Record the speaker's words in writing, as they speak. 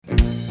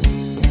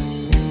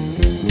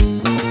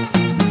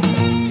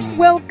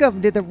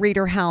Welcome to the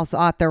Reader House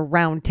Author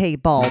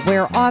Roundtable,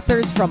 where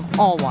authors from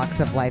all walks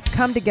of life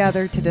come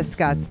together to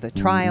discuss the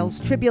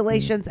trials,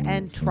 tribulations,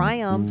 and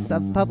triumphs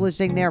of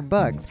publishing their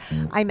books.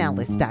 I'm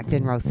Alice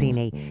Stockton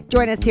Rossini.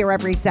 Join us here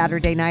every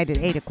Saturday night at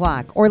 8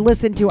 o'clock or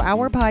listen to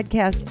our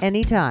podcast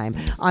anytime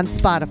on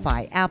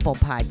Spotify, Apple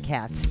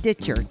Podcasts,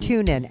 Stitcher,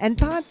 TuneIn, and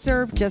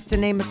PodServe, just to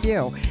name a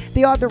few.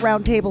 The Author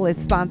Roundtable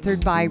is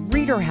sponsored by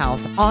Reader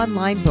House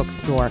Online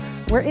Bookstore,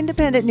 where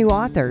independent new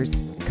authors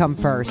come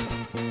first.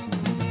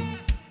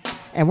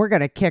 And we're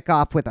going to kick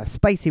off with a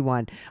spicy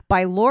one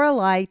by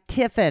Lorelei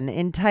Tiffin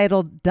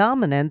entitled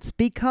Dominance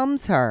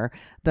Becomes Her,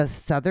 the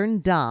Southern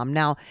Dom.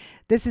 Now,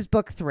 this is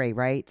book 3,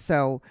 right?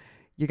 So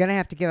you're going to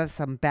have to give us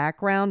some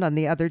background on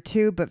the other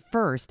two. But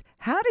first,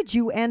 how did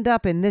you end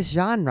up in this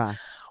genre?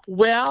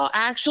 Well,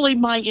 actually,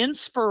 my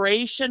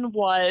inspiration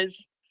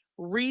was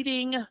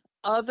reading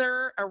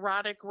other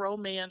erotic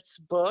romance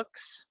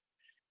books,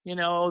 you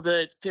know,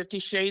 the 50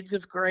 Shades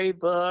of Grey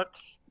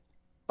books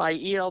by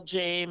E.L.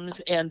 James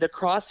and the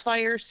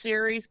Crossfire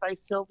series by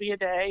Sylvia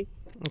Day.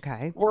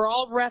 Okay. Were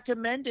all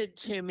recommended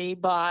to me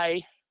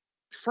by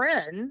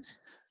friends.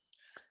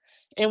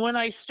 And when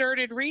I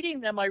started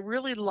reading them, I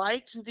really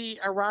liked the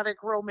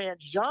erotic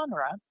romance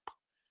genre,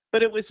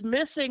 but it was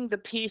missing the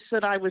piece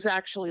that I was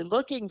actually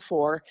looking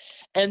for,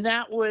 and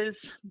that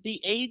was the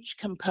age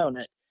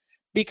component,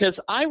 because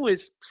I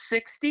was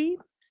 60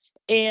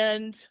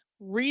 and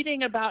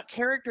reading about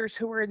characters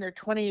who were in their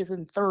 20s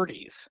and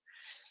 30s.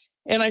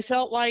 And I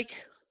felt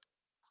like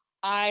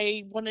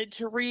I wanted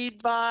to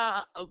read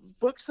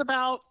books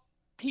about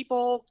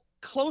people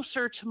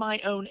closer to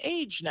my own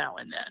age now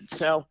and then.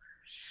 So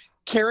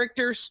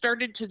characters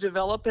started to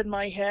develop in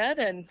my head,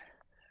 and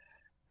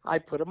I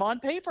put them on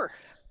paper.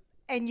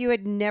 And you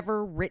had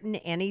never written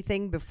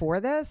anything before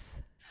this?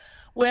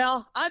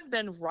 Well, I've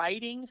been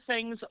writing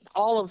things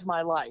all of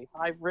my life.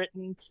 I've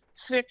written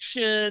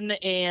fiction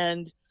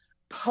and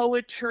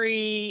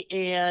poetry,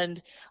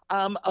 and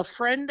a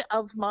friend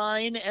of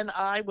mine and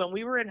I, when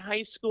we were in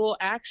high school,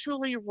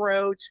 actually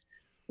wrote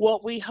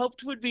what we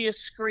hoped would be a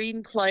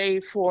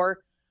screenplay for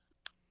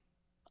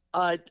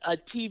a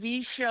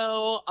TV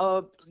show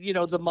of, you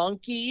know, the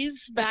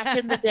Monkees back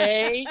in the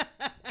day,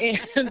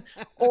 and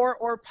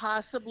or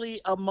possibly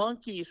a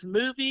Monkees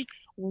movie.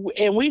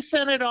 And we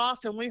sent it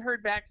off, and we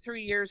heard back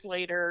 3 years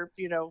later,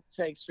 you know,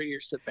 thanks for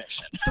your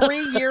submission.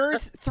 3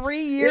 years? 3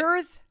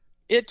 years?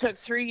 It took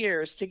 3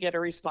 years to get a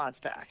response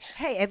back.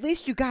 Hey, at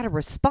least you got a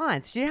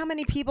response. Do you know how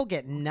many people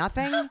get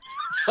nothing?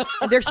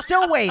 They're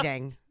still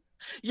waiting.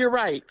 You're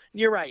right.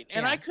 You're right.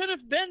 And Yeah. I could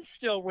have been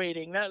still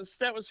waiting. That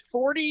was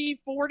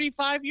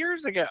 45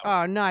 years ago.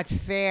 Oh, not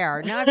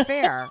fair. Not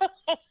fair.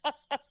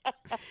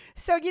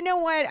 So you know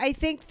what? I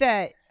think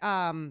that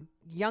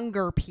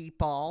younger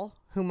people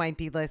who might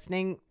be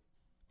listening,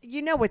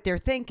 you know what they're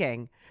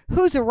thinking.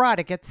 Who's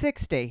erotic at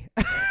 60?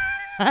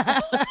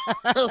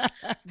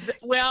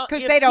 Well,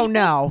 because they don't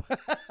know.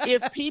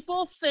 If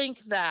people think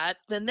that,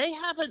 then they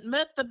haven't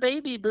met the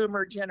baby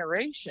boomer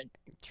generation.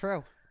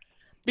 True.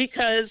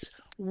 Because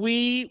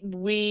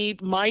we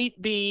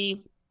might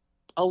be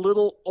a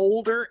little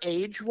older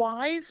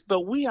age-wise,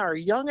 but we are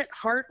young at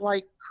heart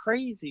like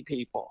crazy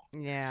people.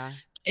 Yeah.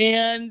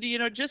 And, you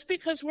know, just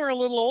because we're a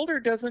little older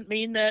doesn't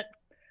mean that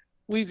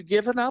we've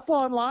given up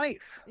on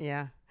life.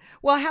 Yeah.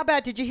 Well, how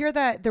about, did you hear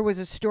that there was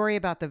a story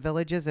about the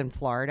villages in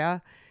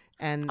Florida?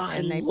 And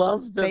they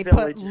love the they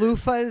villages. put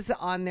loofahs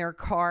on their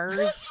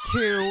cars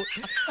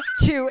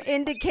to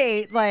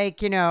indicate,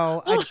 like, you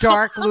know, a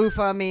dark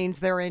loofah means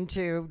they're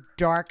into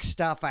dark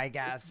stuff, I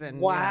guess. And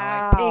Wow. you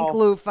know, like pink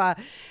loofah.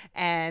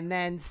 And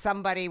then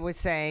somebody was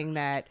saying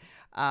that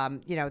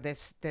you know,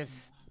 this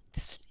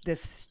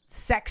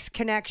sex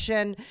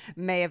connection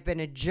may have been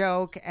a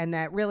joke, and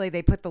that really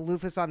they put the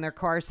loofahs on their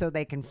cars so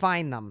they can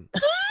find them.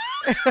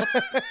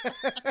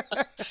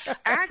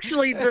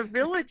 Actually, the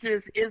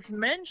villages is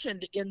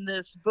mentioned in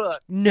this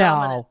book. No.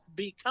 Dominance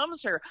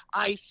Becomes Her.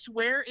 I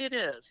swear it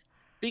is,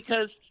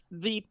 because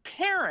the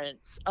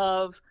parents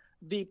of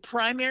the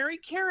primary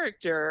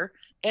character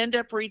end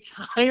up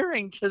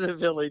retiring to the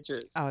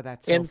villages. Oh,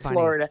 that's so in funny.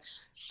 Florida.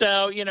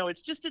 So, you know,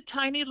 it's just a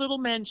tiny little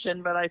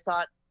mention, but I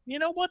thought, you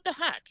know, what the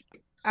heck?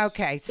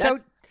 Okay, so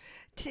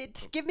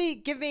give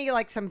me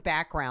like some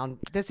background.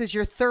 This is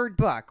your third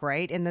book,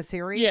 right, in the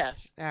series?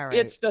 Yes. All right.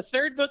 It's the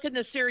third book in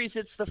the series.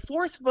 It's the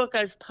fourth book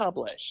I've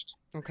published.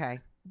 Okay.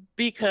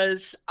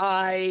 Because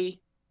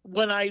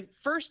when I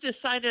first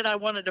decided I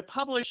wanted to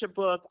publish a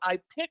book, I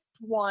picked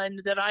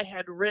one that I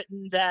had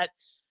written that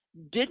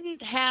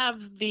didn't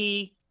have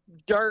the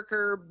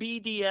darker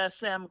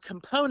BDSM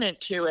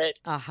component to it.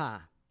 Uh-huh.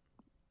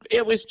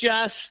 It was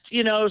just,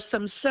 you know,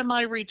 some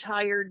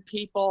semi-retired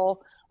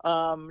people.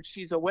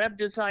 She's a web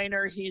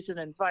designer. He's an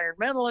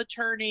environmental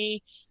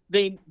attorney.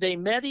 They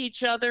met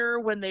each other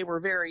when they were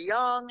very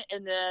young,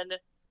 and then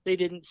they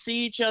didn't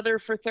see each other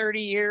for 30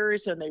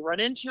 years, and they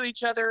run into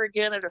each other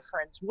again at a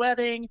friend's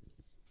wedding.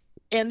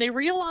 And they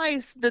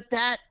realize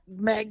that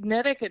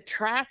magnetic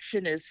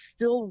attraction is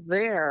still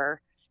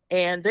there,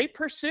 and they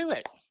pursue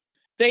it.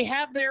 They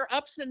have their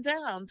ups and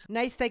downs.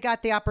 Nice they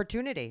got the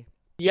opportunity.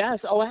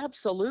 Yes, oh,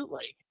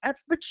 absolutely. But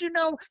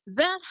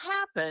that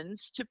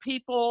happens to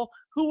people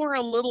who are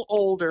a little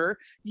older.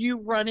 You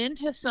run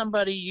into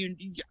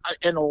somebody,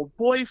 an old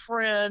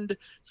boyfriend,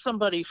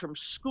 somebody from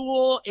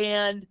school,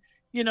 and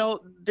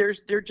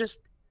there just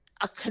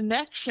a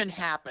connection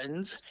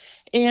happens,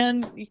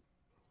 and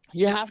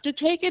you have to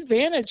take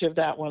advantage of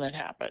that when it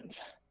happens.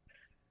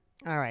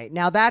 All right.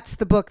 Now that's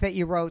the book that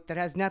you wrote that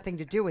has nothing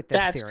to do with this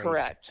That's series.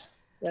 correct.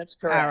 That's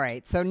correct. All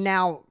right. So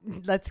now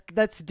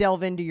let's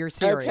delve into your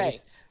series. Okay.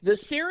 The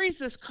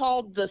series is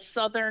called The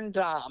Southern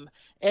Dom,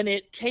 and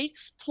it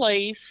takes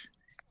place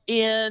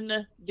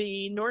in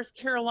the North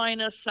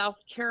Carolina,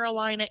 South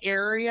Carolina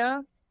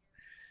area,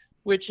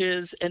 which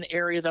is an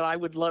area that I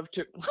would love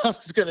to, I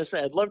was going to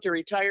say, I'd love to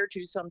retire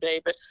to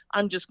someday, but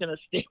I'm just going to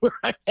stay where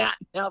I'm at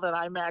now that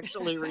I'm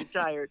actually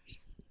retired.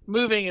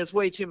 Moving is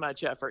way too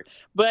much effort.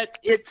 But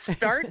it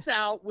starts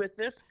out with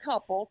this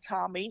couple,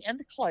 Tommy and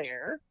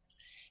Claire,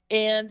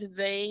 and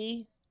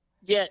they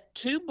get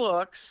 2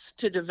 books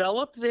to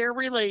develop their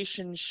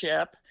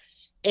relationship,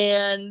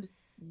 and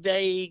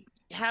they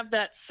have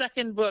that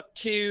second book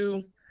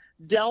to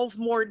delve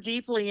more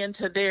deeply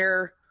into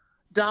their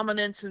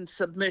dominance and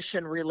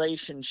submission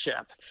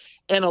relationship.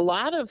 And a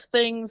lot of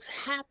things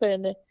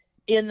happen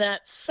in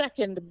that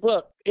second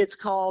book. It's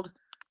called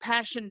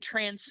Passion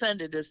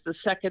Transcended, is the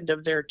second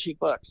of their 2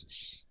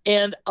 books.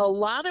 And a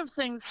lot of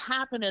things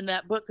happen in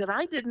that book that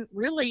I didn't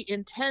really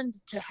intend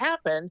to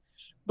happen.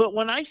 But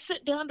when I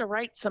sit down to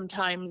write,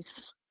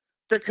 sometimes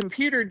the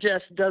computer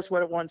just does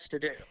what it wants to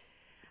do.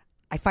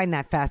 I find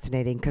that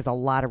fascinating because a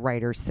lot of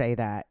writers say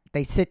that.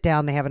 They sit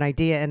down, they have an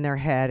idea in their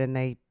head, and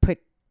they put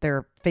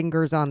their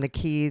fingers on the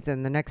keys,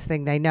 and the next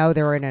thing they know,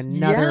 they're in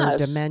another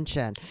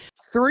dimension.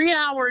 3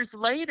 hours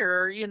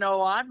later,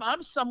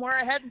 I'm somewhere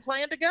I hadn't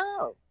planned to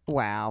go.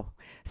 Wow.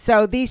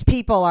 So these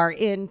people are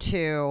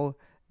into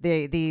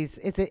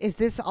is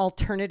this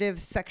alternative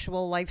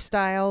sexual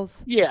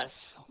lifestyles?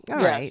 Yes. All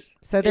right.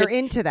 So they're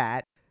into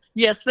that.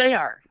 Yes, they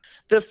are.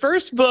 The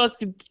first book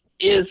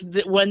is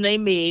when they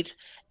meet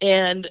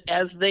and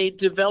as they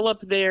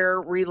develop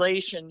their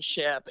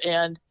relationship,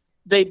 and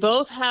they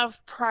both have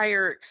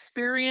prior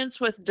experience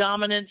with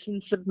dominance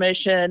and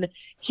submission.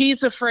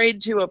 He's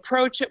afraid to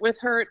approach it with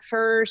her at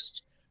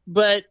first,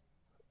 but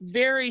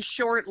very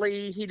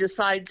shortly he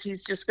decides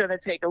he's just going to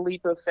take a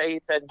leap of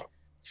faith and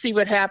see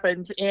what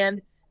happens.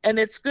 And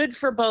it's good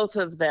for both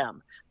of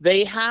them.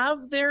 They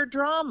have their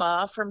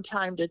drama from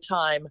time to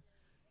time,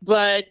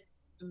 but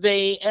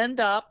they end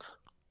up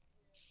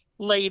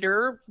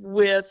later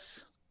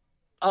with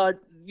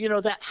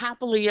that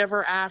happily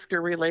ever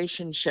after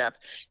relationship.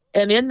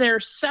 And in their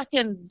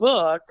second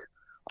book,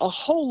 a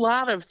whole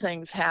lot of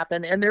things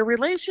happen, and their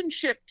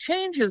relationship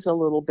changes a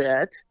little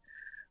bit,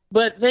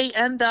 but they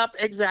end up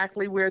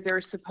exactly where they're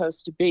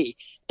supposed to be.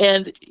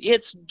 And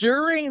it's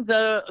during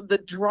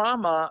the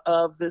drama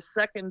of the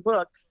second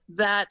book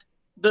that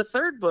the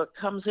third book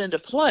comes into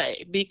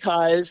play,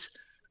 because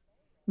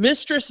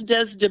Mistress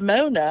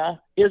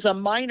Desdemona is a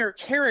minor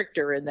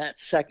character in that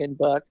second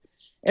book.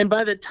 And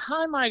by the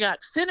time I got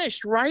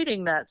finished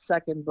writing that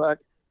second book,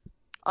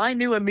 I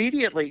knew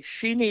immediately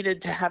she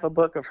needed to have a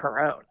book of her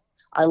own.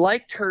 I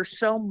liked her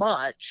so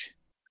much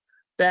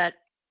that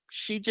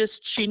she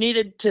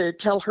needed to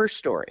tell her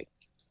story.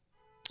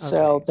 Okay.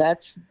 So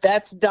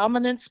that's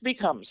Dominance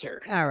Becomes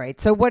Her. All right.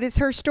 So what is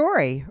her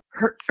story?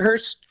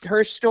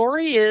 Her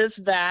story is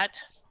that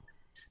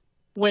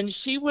when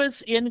she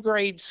was in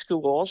grade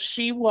school,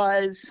 she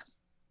was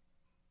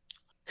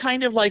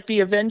kind of like the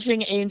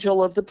avenging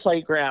angel of the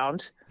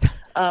playground,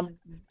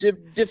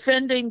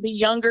 defending the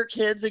younger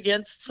kids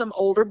against some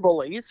older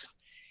bullies.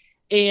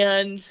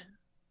 And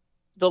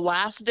the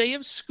last day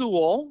of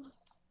school,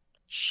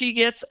 she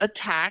gets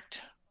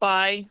attacked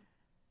by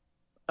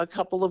a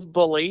couple of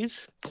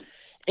bullies,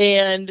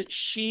 and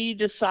she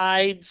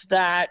decides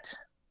that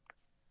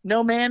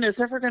no man is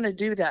ever going to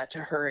do that to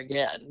her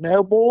again.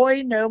 No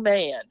boy, no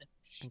man.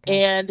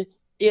 Okay. And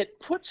it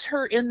puts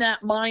her in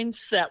that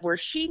mindset where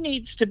she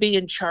needs to be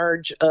in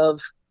charge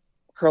of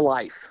her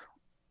life.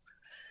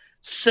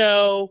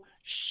 So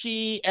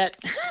she, at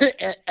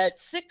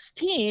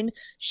 16,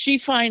 she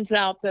finds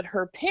out that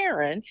her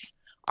parents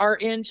are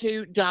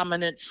into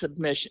dominant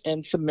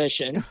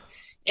submission.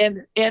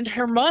 And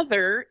her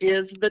mother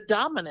is the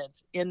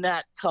dominant in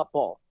that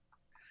couple.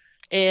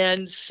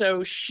 And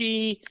so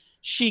she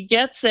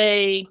gets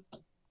a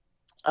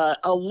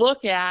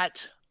look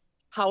at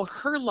how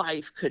her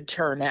life could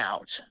turn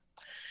out.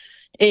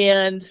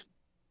 And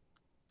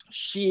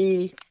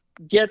she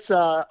gets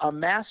a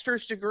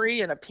master's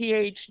degree and a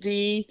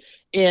PhD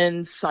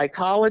in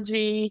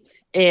psychology,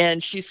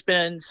 and she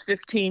spends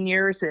 15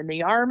 years in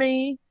the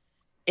Army.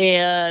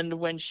 And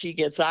when she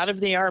gets out of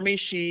the Army,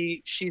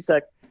 she's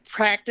a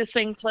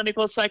practicing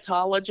clinical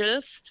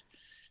psychologist.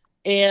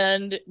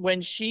 And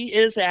when she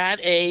is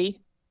at a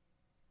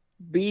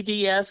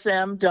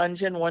BDSM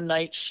dungeon one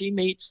night, she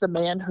meets the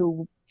man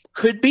who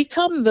could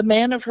become the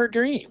man of her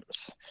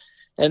dreams.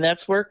 And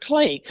that's where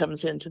Clay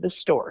comes into the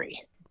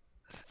story.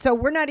 So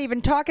we're not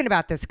even talking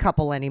about this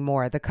couple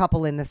anymore, the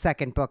couple in the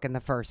second book and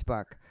the first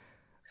book.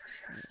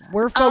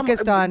 We're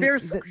focused on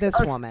this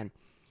woman.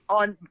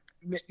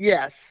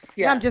 Yes.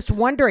 Yeah, I'm just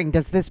wondering,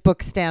 does this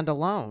book stand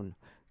alone?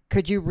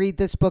 Could you read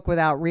this book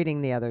without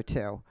reading the other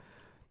two?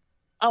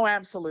 Oh,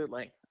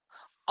 absolutely.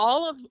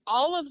 All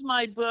of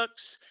my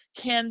books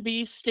can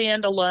be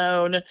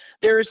standalone.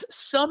 There's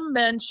some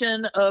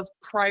mention of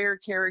prior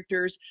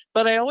characters,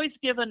 but I always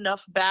give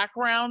enough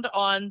background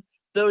on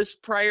those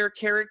prior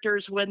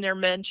characters when they're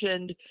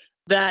mentioned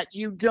that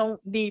you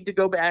don't need to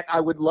go back. I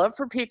would love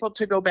for people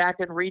to go back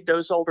and read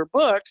those older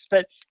books,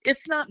 but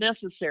it's not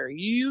necessary.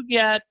 You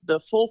get the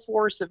full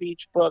force of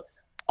each book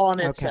on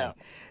its own.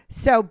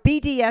 So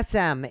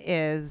BDSM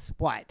is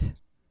what?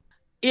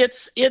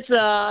 It's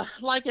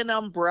like an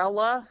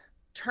umbrella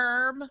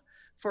term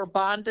for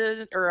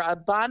bondage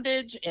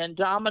and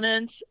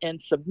dominance and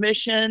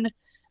submission.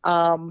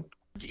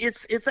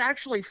 It's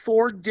actually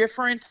 4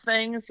 different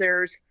things.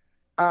 There's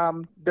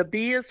the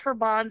B is for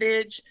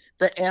bondage,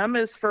 the M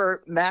is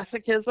for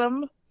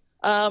masochism.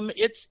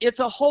 It's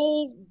a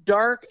whole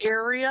dark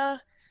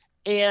area,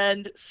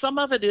 and some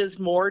of it is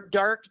more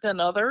dark than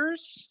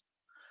others.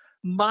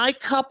 My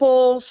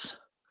couples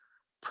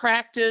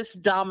practice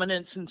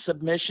dominance and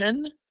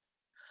submission.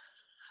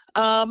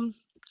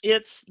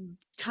 It's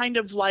kind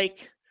of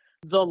like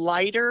the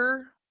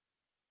lighter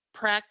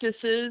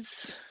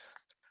practices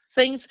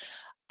things.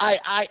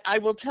 I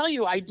will tell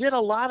you, I did a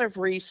lot of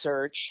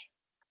research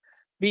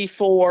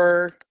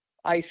before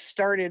I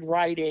started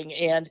writing,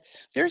 and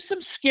there's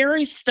some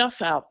scary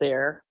stuff out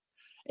there.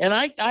 And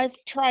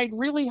I've tried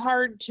really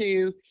hard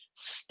to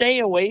stay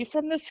away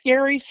from the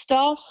scary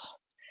stuff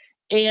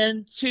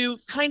and to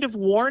kind of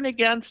warn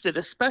against it,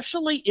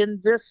 especially in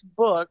this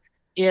book,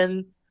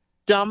 in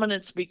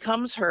Dominance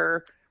Becomes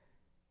Her.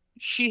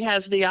 She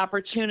has the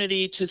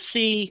opportunity to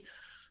see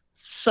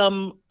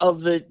some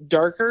of the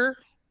darker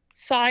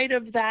side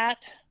of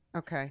that.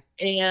 Okay.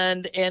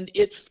 And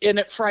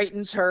it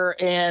frightens her,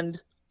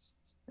 and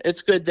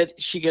it's good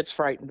that she gets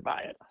frightened by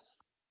it.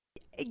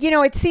 You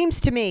know, it seems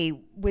to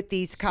me with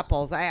these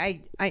couples,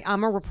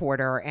 I'm a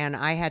reporter, and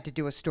I had to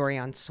do a story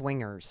on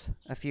swingers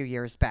a few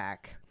years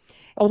back.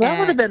 Oh, that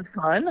would have been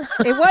fun.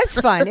 It was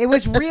fun. It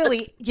was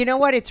really, you know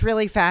what? It's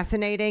really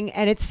fascinating.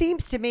 And it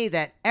seems to me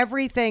that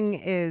everything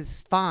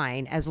is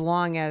fine as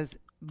long as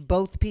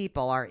both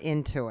people are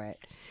into it.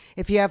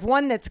 If you have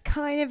one that's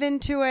kind of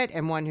into it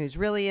and one who's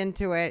really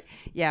into it,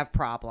 you have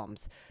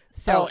problems.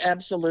 So,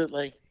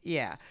 absolutely.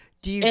 Yeah.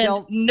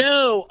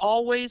 No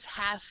always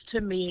has to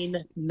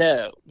mean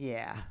no.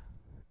 Yeah.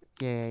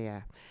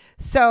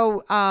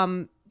 So,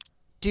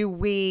 do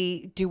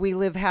we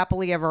live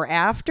happily ever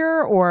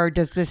after, or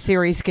does this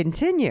series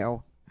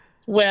continue?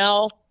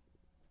 Well,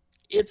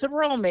 it's a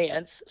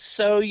romance,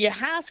 so you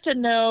have to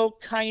know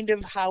kind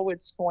of how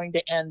it's going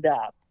to end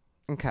up.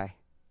 Okay.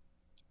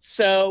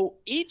 So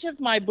each of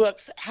my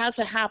books has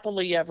a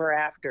happily ever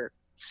after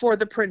for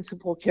the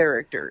principal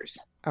characters.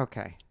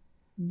 Okay.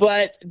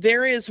 But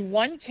there is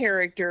one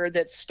character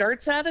that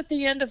starts out at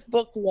the end of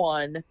book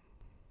 1,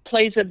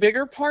 plays a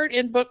bigger part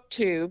in book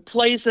 2,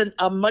 plays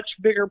a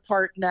much bigger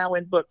part now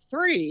in book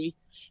 3,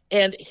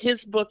 and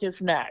his book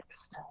is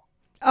next.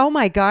 Oh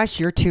my gosh,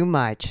 you're too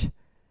much.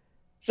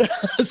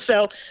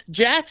 So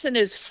Jackson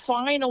is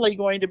finally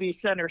going to be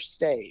center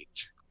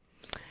stage.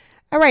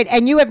 All right,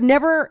 and you have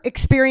never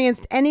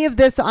experienced any of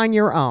this on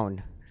your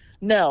own?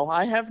 No,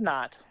 I have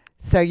not.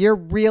 So you're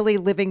really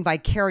living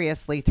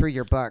vicariously through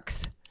your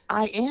books.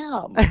 I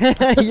am.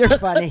 You're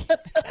funny.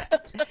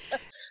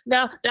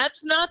 Now,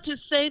 that's not to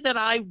say that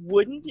I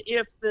wouldn't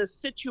if the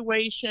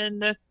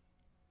situation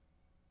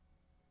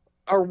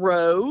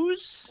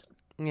arose,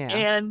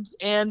 and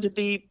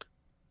the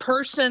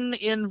person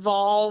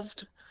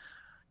involved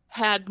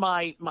had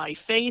my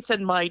faith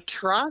and my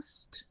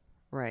trust.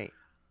 Right.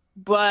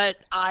 But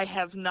I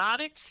have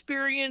not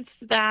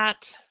experienced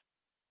that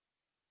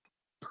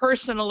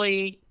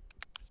personally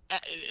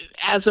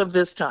as of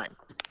this time.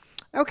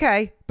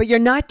 Okay, but you're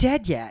not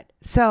dead yet.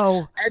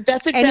 So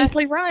that's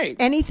exactly right.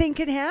 Anything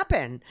can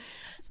happen.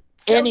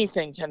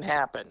 Anything can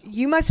happen.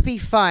 You must be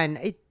fun.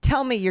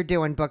 Tell me you're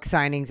doing book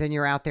signings and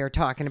you're out there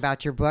talking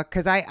about your book,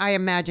 because I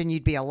imagine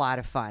you'd be a lot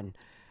of fun.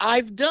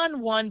 I've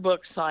done one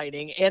book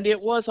signing, and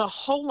it was a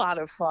whole lot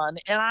of fun.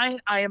 And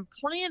I am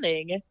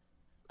planning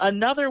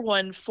another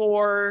one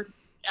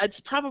it's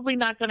probably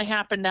not going to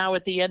happen now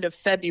at the end of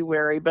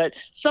February, but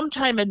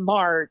sometime in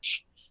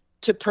March,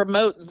 to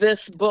promote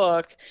this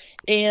book.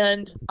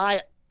 And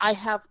I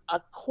have a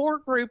core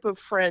group of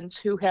friends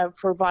who have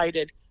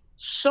provided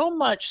so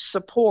much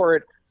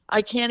support.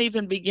 I can't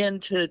even begin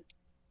to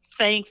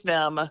thank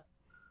them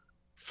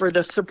for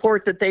the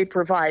support that they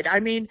provide. I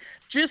mean,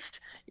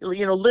 just,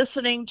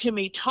 listening to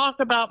me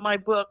talk about my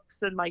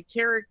books and my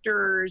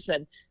characters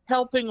and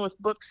helping with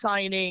book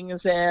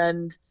signings,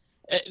 and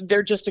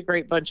they're just a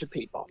great bunch of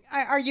people.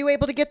 Are you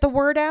able to get the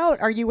word out?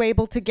 Are you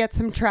able to get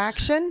some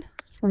traction?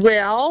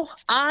 Well,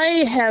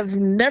 I have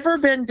never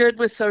been good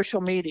with social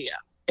media,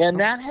 and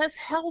that has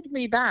held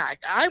me back.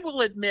 I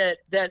will admit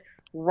that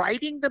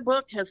Writing the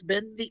book has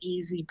been the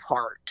easy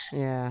part.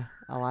 Yeah,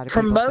 a lot of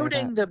people say that.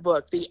 Promoting the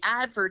book, the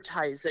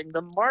advertising,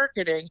 the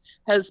marketing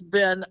has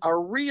been a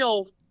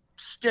real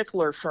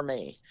stickler for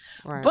me.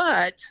 Right.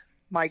 But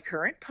my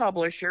current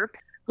publisher,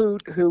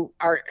 who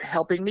are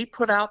helping me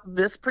put out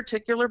this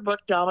particular book,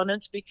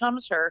 Dominance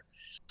Becomes Her,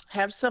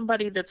 have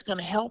somebody that's going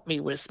to help me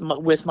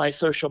with my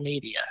social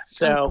media. Oh,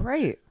 So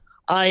great.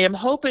 I am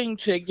hoping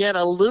to get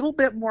a little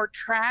bit more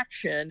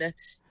traction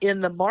in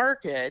the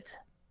market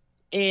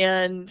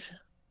and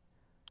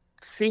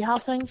see how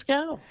things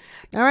go.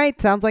 All right,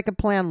 sounds like a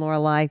plan,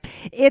 Lorelai.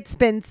 It's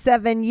been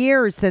 7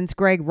 years since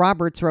Greg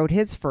Roberts wrote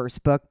his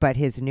first book, but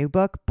his new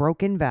book,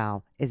 Broken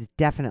Vow, is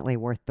definitely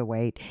worth the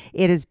wait.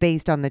 It is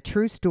based on the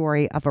true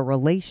story of a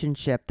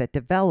relationship that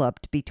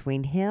developed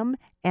between him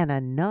and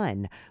a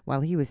nun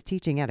while he was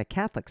teaching at a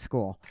Catholic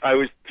school. I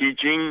was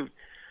teaching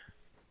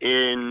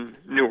in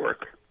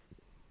Newark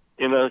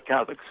in a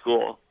Catholic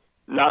school,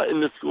 not in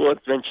the school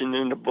that's mentioned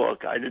in the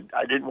book. I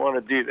didn't want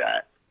to do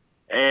that.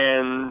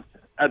 And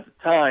at the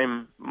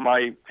time,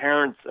 my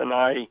parents and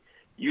I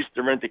used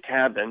to rent a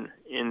cabin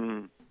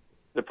in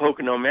the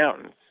Pocono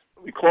Mountains.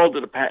 We called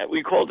it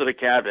a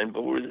cabin, but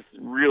it was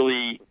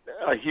really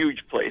a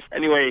huge place.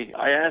 Anyway,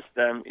 I asked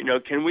them,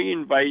 can we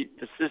invite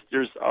the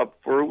sisters up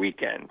for a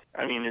weekend?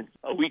 I mean, it's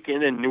a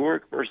weekend in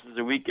Newark versus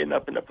a weekend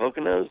up in the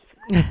Poconos.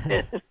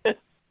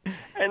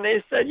 And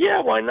they said,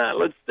 yeah, why not?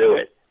 Let's do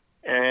it.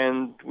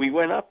 And we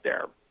went up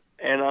there.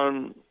 And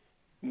on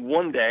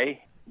one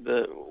day,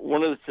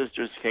 one of the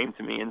sisters came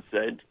to me and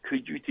said,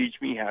 could you teach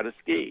me how to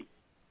ski?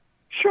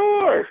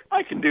 Sure,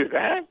 I can do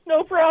that.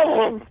 No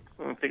problem.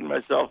 I'm thinking to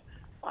myself,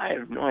 I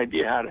have no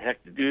idea how the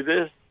heck to do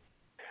this.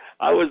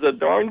 I was a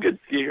darn good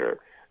skier,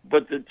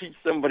 but to teach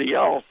somebody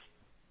else,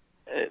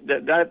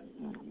 that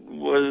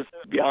was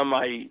beyond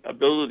my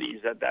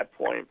abilities at that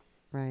point.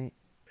 Right.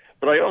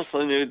 But I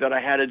also knew that I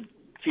had to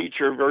teach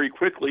her very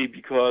quickly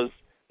because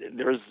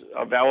there's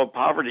a vow of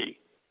poverty.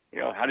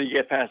 How do you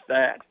get past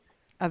that?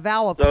 A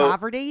vow of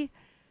poverty?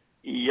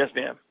 Yes,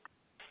 ma'am.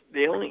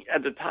 They only,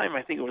 at the time,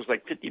 I think it was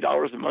like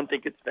 $50 a month they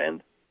could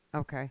spend.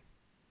 Okay.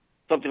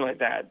 Something like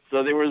that.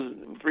 So there was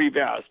 3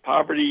 vows: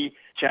 poverty,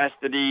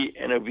 chastity,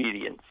 and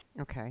obedience.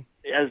 Okay.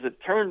 As it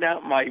turned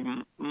out, my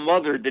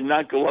mother did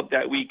not go up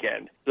that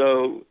weekend.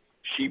 So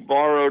she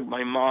borrowed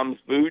my mom's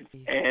boots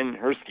and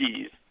her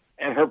skis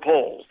and her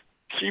poles.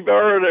 She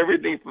borrowed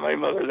everything from my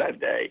mother that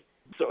day.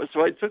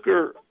 So I took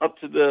her up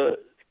to the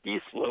ski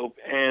slope,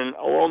 and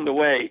along the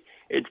way,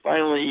 it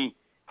finally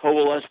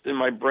coalesced in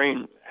my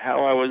brain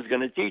how I was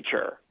going to teach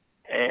her.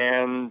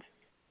 And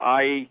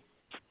I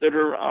stood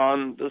her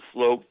on the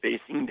slope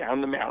facing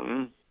down the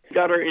mountain,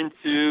 got her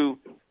into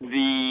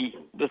the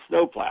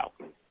snowplow.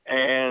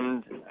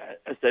 And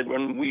I said,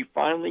 when we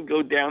finally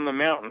go down the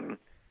mountain,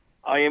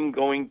 I am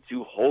going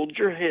to hold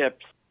your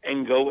hips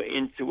and go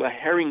into a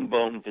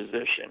herringbone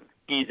position,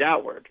 skis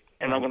outward.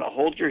 And I'm going to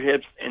hold your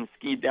hips and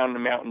ski down the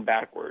mountain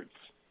backwards.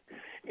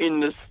 In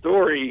the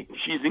story,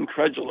 she's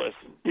incredulous.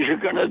 You're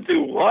going to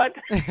do what?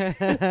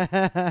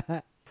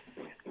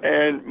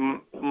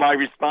 And my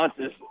response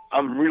is,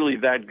 I'm really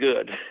that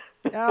good.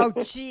 Oh,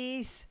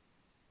 jeez.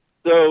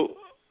 So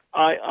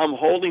I'm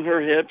holding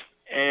her hips,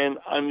 and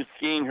I'm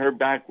skiing her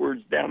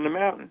backwards down the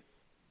mountain.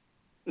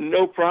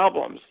 No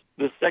problems.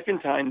 The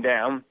second time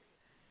down,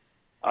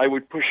 I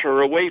would push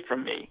her away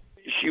from me.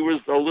 She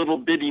was a little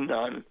bitty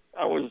nun.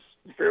 I was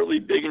fairly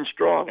big and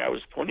strong. I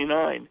was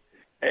 29.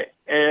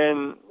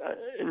 And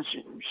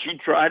she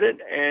tried it,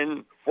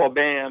 and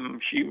bam,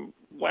 she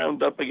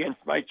wound up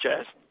against my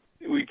chest.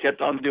 We kept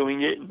on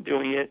doing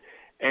it,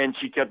 and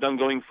she kept on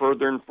going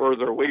further and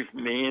further away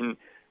from me and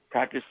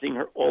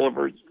practicing all of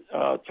her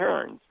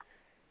turns.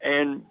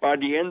 And by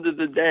the end of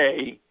the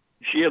day,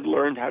 she had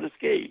learned how to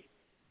ski.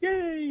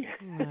 Yay!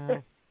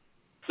 Yeah.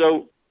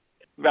 So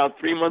about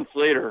 3 months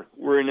later,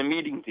 we're in a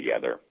meeting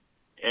together,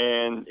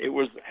 and it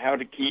was how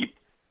to keep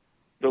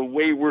the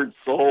wayward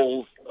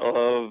souls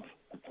of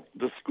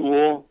the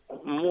school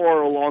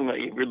more along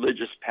a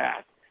religious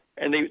path.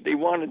 And they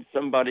wanted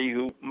somebody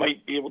who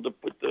might be able to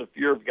put the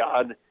fear of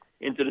God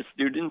into the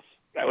students.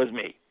 That was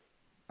me.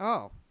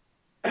 Oh.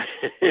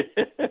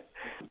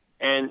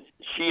 And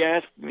she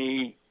asked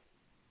me,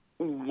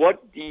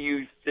 what do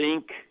you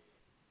think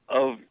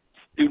of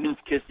students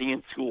kissing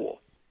in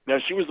school? Now,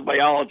 she was a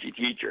biology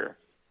teacher.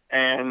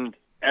 And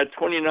at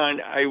 29,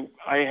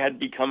 I had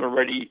become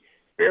already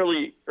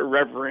fairly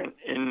irreverent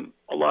in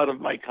a lot of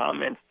my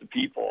comments to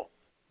people.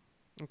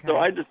 Okay. So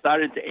I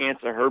decided to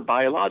answer her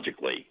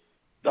biologically.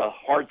 The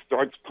heart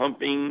starts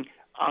pumping,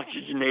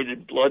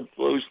 oxygenated blood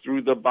flows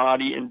through the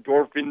body,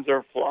 endorphins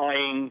are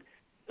flying,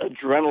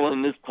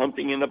 adrenaline is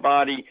pumping in the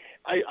body.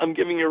 I'm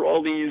giving her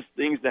all these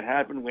things that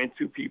happen when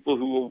two people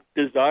who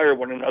desire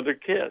one another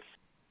kiss.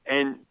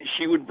 And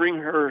she would bring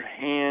her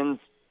hands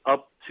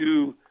up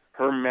to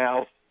her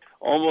mouth,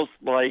 almost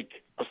like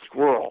a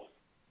squirrel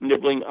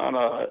nibbling on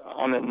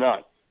a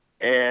nut.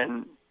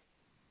 And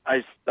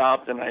I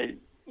stopped and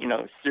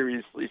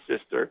seriously,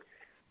 sister,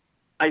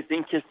 I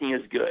think kissing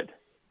is good.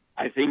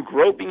 I think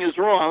groping is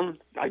wrong.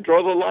 I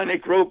draw the line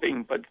at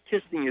groping, but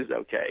kissing is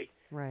okay.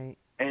 Right.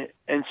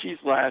 And she's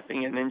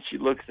laughing, and then she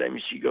looks at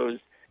me. She goes,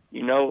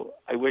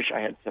 I wish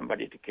I had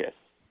somebody to kiss.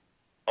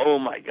 Oh,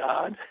 my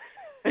God.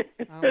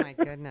 Oh, my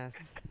goodness.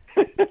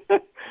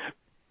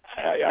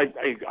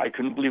 I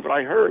couldn't believe what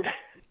I heard.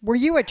 Were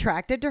you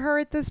attracted to her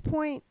at this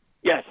point?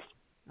 Yes.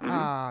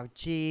 Oh,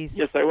 geez.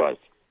 Yes, I was.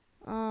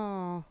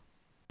 Oh.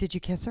 Did you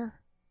kiss her?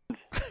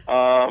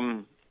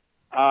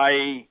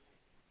 I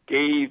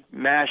gave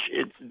MASH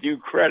its due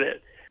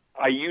credit.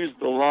 I used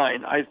the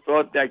line, I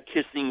thought that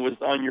kissing was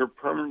on your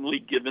permanently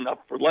given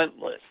up for Lent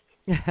list.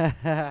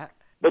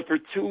 But for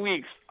 2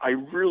 weeks, I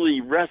really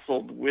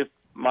wrestled with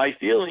my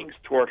feelings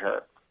toward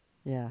her.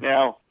 Yeah.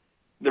 Now,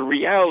 the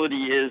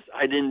reality is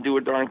I didn't do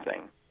a darn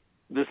thing.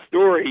 The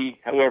story,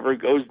 however,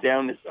 goes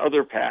down this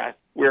other path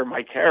where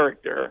my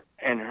character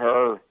and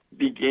her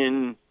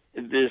begin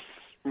this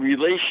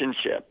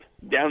relationship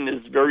down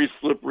this very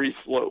slippery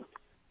slope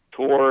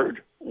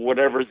toward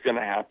whatever's going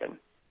to happen.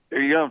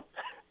 There you go.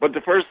 But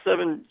the first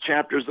 7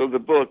 chapters of the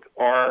book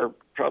are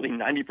probably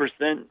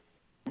 90%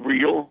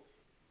 real.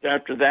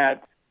 After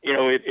that,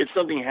 if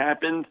something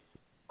happened,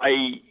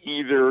 I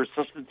either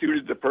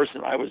substituted the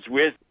person I was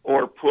with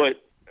or put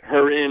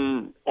her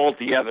in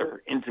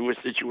altogether into a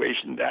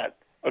situation that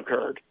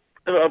occurred.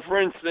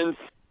 For instance,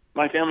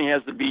 my family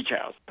has the beach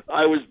house.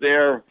 I was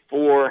there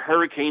for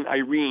Hurricane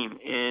Irene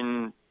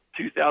in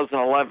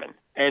 2011.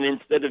 And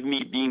instead of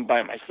me being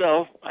by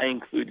myself, I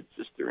included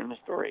Sister in the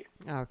story.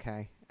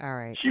 Okay. All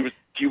right. She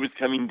was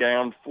coming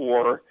down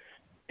for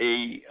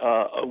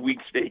a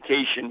week's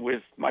vacation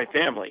with my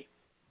family.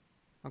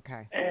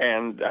 Okay.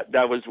 And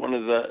that was one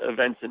of the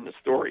events in the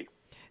story.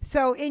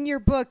 So in your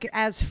book,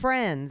 as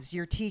friends,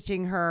 you're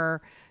teaching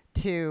her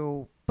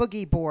to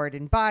boogie board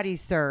and body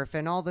surf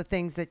and all the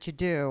things that you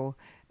do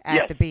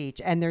at the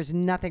beach, and there's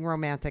nothing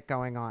romantic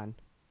going on.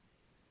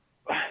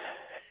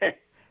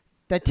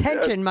 The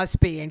tension must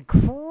be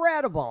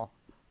incredible.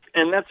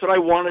 And that's what I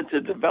wanted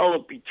to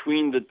develop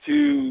between the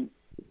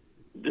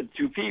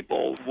two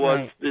people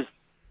was this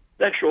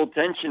sexual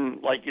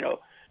tension, like,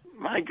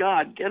 my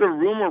God, get a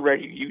room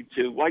already, you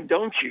two. Why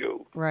don't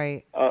you?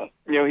 Right.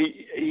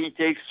 He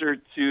takes her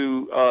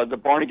to the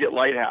Barnegat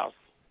Lighthouse.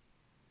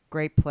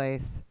 Great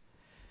place.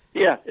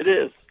 Yeah, it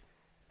is.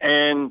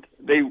 And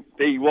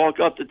they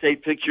walk up to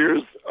take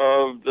pictures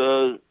of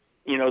the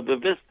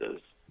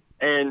vistas.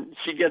 And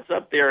she gets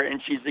up there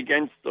and she's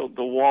against the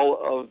wall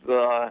of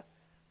the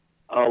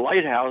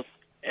lighthouse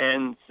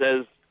and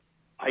says,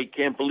 I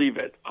can't believe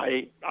it.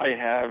 I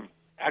have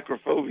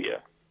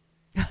acrophobia.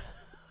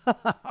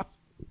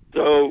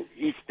 So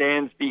he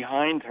stands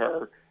behind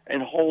her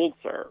and holds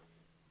her.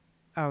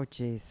 Oh,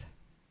 geez.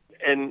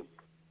 And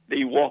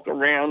they walk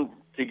around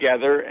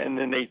together, and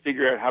then they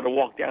figure out how to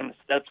walk down the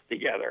steps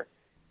together.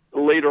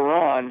 Later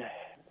on,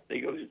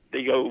 they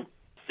go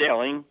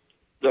sailing.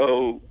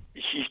 So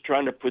she's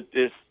trying to put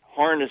this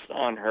harness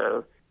on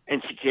her,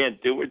 and she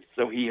can't do it.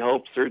 So he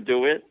helps her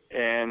do it,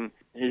 and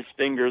his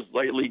fingers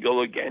lightly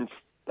go against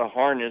the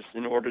harness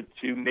in order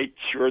to make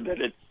sure that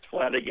it's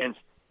flat against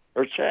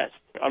her chest.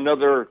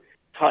 Another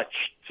touch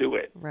to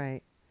it.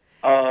 Right.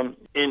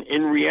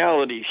 In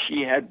reality,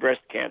 she had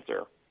breast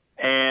cancer.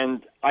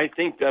 And I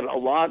think that a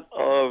lot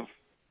of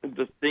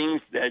the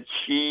things that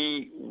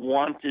she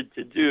wanted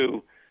to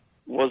do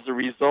was a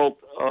result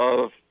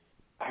of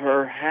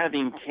her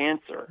having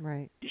cancer.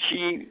 Right.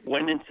 She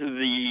went into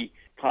the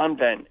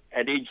convent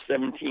at age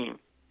 17,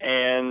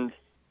 and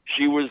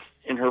she was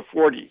in her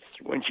 40s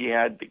when she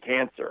had the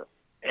cancer.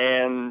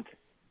 And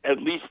at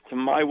least to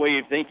my way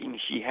of thinking,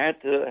 she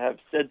had to have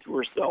said to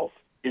herself,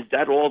 is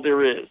that all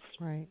there is?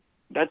 Right.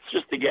 That's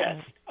just a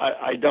guess.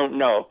 I don't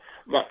know.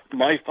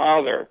 My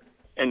father,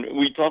 and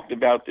we talked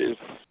about this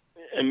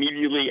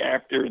immediately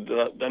after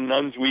the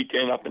nuns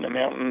weekend up in the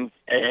mountains,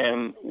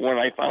 and when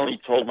I finally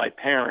told my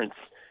parents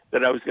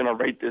that I was going to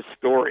write this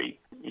story,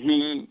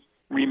 he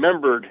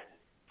remembered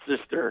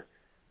Sister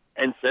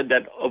and said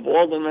that of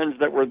all the nuns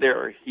that were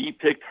there, he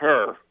picked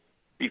her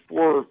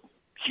before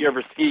she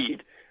ever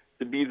skied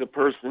to be the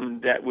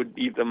person that would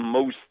be the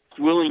most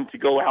willing to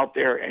go out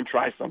there and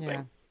try something.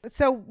 Yeah.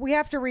 So we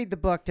have to read the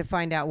book to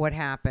find out what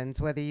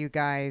happens, whether you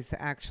guys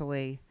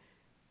actually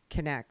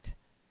connect,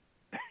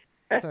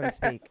 so to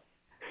speak.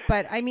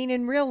 But, I mean,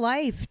 in real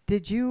life,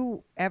 did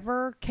you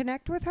ever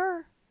connect with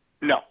her?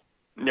 No,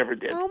 never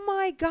did. Oh,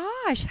 my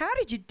gosh. How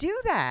did you do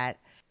that?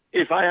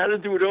 If I had to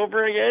do it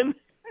over again,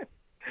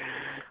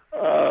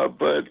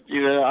 but,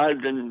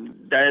 I've been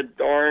that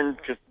darn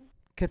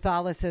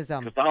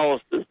Catholicism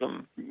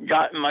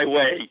got in my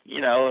way,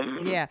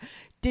 And yeah.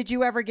 Did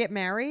you ever get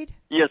married?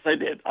 Yes, I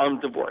did. I'm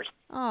divorced.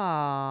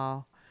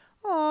 Oh.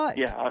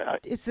 Yeah.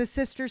 Is the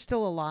sister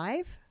still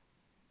alive?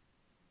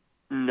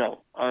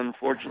 No.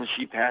 Unfortunately,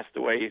 she passed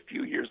away a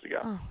few years ago.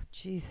 Oh,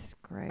 jeez,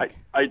 Greg.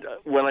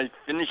 When I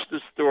finished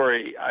the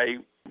story, I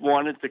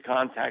wanted to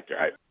contact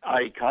her.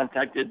 I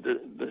contacted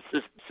the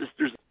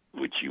sisters,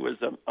 which she was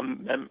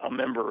a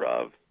member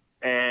of,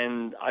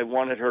 and I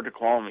wanted her to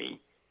call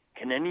me.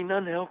 Can any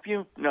nun help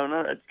you? No,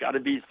 it's got to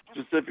be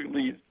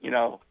specifically,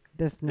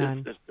 This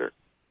nun. sister.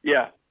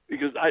 Yeah,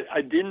 because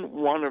I didn't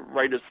want to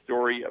write a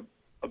story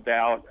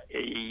about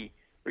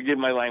forgive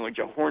my language,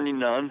 a horny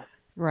nun.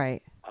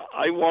 Right.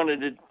 I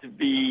wanted it to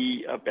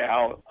be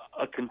about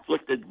a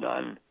conflicted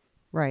nun.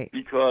 Right.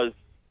 Because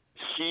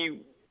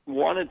she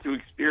wanted to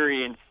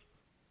experience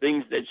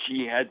things that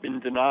she had been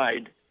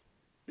denied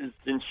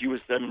since she was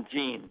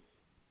 17.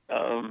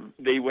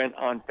 They went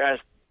on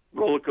fast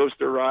roller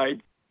coaster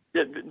rides,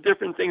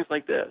 different things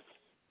like this.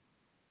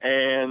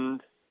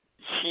 And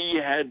she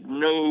had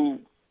no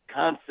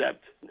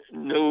concept,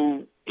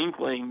 no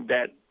inkling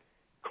that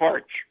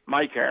Karch,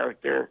 my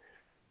character,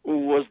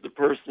 was the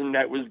person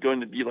that was going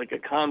to be like a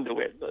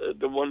conduit,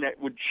 the one that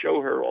would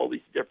show her all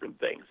these different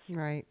things.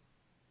 Right.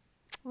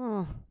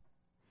 Oh.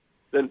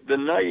 The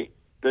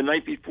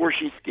night before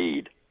she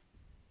skied,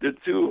 the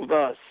two of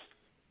us,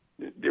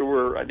 there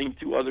were I think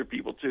two other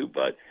people too,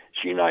 but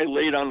she and I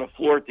laid on the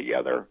floor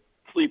together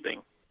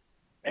sleeping,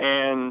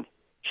 and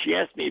she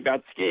asked me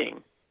about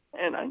skiing,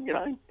 and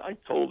I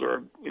told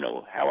her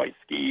how I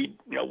skied,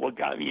 what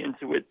got me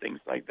into it, things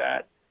like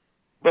that,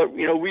 but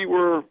we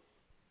were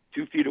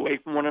 2 feet away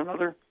from one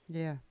another,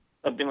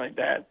 something like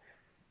that,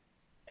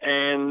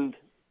 and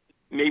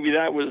maybe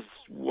that was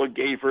what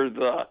gave her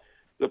the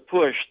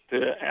push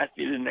to ask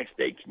me the next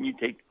day, can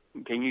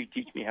you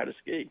teach me how to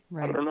ski?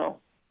 Right. I don't know.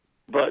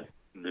 But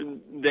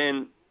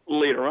then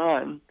later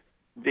on,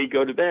 they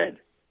go to bed,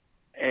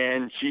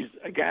 and she's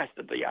aghast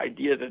at the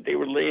idea that they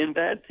would lay in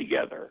bed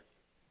together.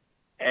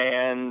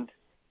 And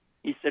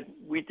he said,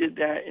 we did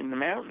that in the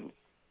mountains,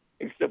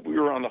 except we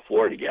were on the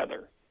floor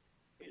together.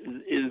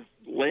 Is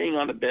laying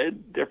on a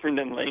bed different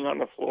than laying on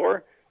the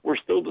floor? We're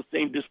still the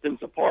same distance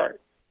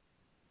apart.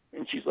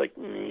 And she's like,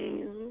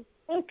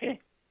 okay.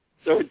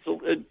 So it's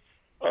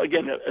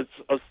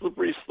a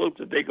slippery slope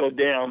that they go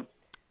down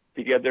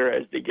together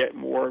as they get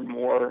more and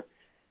more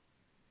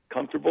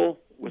comfortable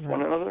with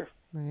one another.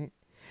 Right.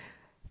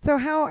 So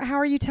how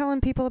are you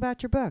telling people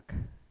about your book?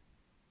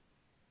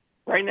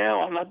 Right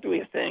now, I'm not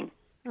doing a thing.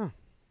 Oh.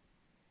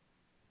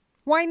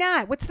 Why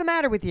not? What's the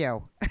matter with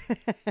you?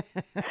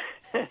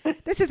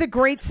 This is a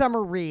great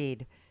summer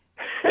read.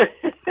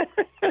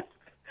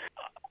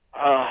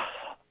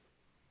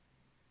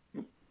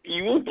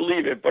 You won't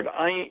believe it, but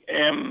I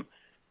am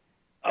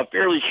a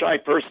fairly shy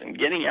person.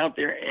 Getting out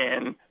there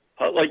and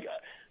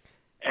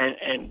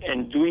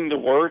doing the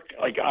work.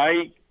 Like,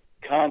 I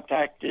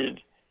contacted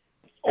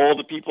all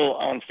the people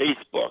on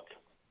Facebook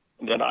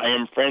that I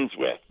am friends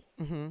with.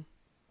 Mm-hmm.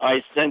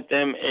 I sent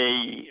them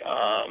a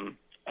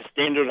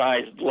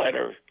standardized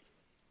letter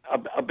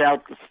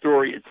about the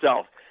story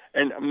itself.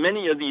 And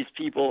many of these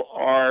people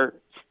are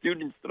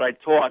students that I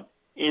taught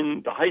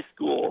in the high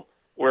school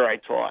where I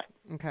taught.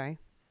 Okay.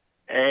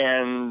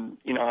 And,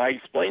 I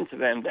explained to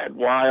them that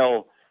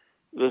while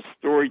the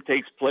story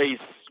takes place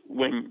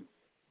when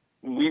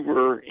we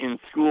were in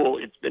school,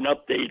 it's been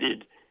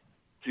updated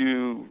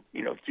to,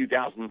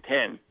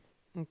 2010.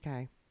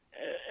 Okay.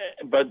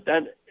 But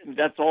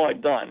that's all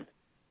I've done.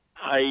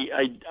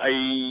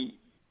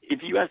 If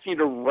you ask me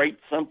to write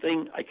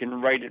something, I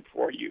can write it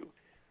for you.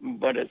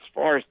 But as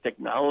far as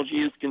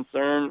technology is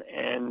concerned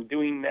and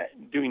doing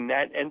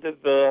that end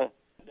of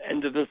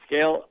the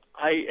scale,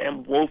 I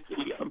am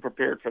woefully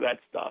unprepared for that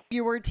stuff.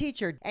 You were a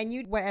teacher, and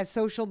as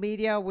social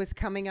media was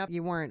coming up,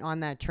 you weren't on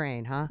that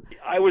train, huh?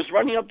 I was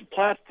running up the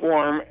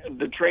platform.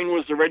 The train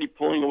was already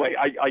pulling away.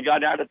 I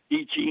got out of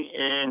teaching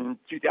in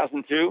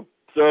 2002.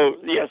 So,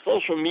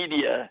 social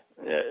media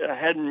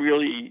hadn't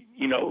really,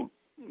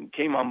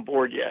 came on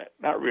board yet.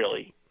 Not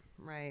really.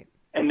 Right.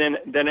 And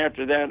then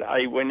after that,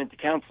 I went into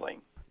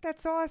counseling.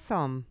 That's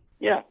awesome.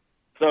 Yeah.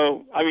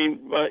 So,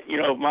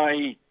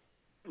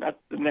 not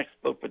the next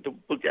book, but the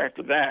book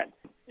after that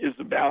is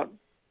about,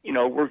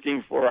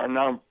 working for a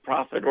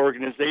nonprofit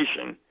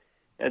organization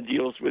that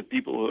deals with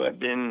people who have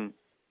been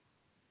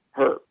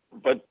hurt.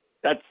 But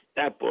that's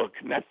that book,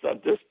 and that's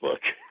not this book.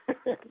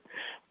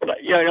 But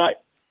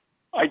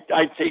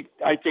I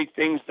take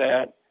things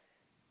that,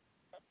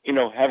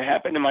 have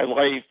happened in my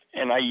life,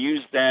 and I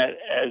use that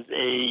as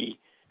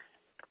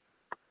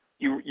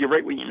you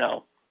write what you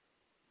know.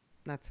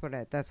 That's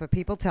what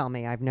people tell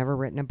me. I've never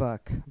written a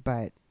book,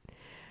 but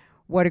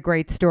what a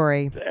great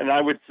story. And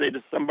I would say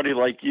to somebody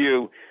like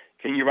you,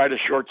 can you write a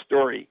short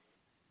story?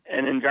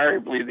 And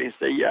invariably they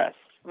say yes.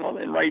 Well,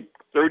 then write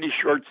 30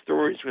 short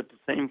stories with the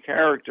same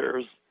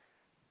characters,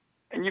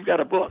 and you've got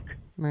a book.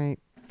 Right.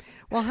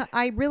 Well,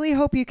 I really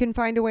hope you can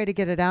find a way to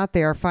get it out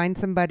there. Find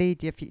somebody,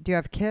 do you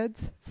have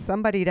kids?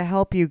 Somebody to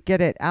help you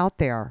get it out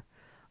there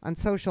on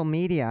social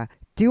media.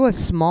 Do a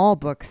small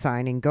book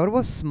signing. Go to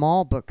a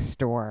small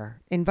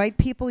bookstore. Invite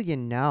people you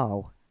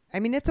know. I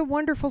mean, it's a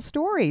wonderful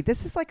story.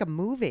 This is like a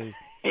movie.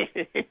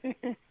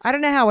 I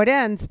don't know how it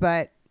ends,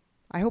 but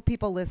I hope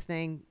people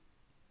listening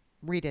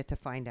read it to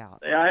find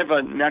out. I have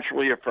a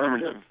naturally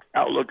affirmative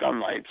outlook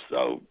on life,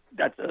 so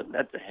that's a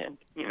hint,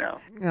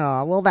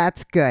 Oh, well,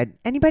 that's good.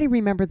 Anybody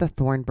remember The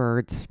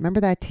Thornbirds?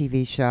 Remember that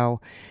TV show?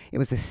 It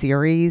was a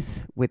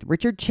series with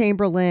Richard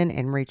Chamberlain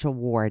and Rachel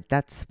Ward.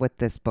 That's what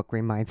this book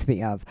reminds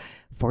me of.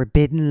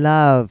 Forbidden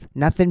Love.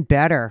 Nothing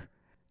better.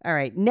 All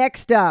right,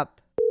 next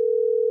up.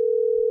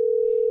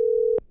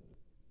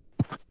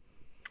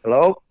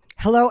 Hello?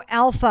 Hello,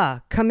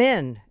 Alpha. Come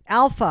in.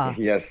 Alpha,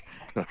 Yes.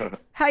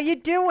 how you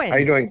doing? How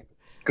you doing?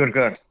 Good,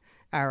 good.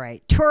 All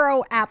right.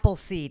 Toro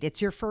Appleseed.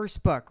 It's your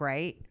first book,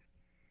 right?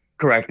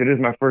 Correct. It is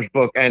my first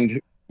book,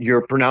 and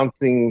you're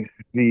pronouncing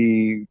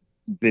the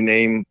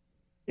name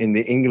in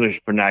the English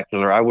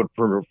vernacular. I would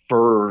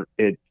prefer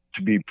it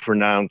to be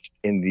pronounced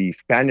in the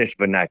Spanish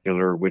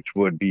vernacular, which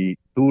would be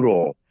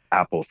Turo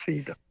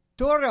Appleseed.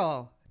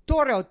 Toro.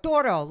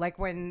 Like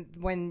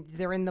when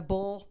they're in the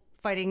bull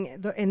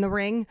fighting in the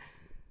ring.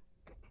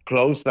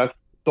 Close. That's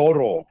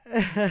Toro.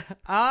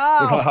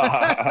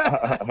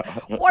 Oh.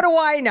 What do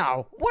I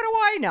know?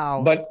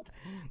 But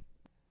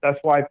that's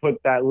why I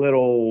put that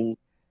little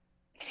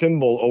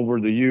symbol over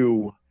the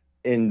U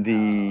in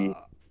the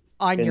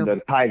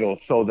the title,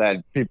 so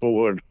that people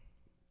would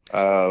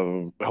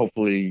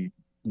hopefully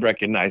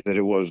recognize that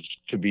it was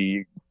to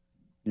be,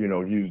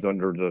 used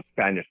under the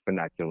Spanish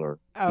vernacular.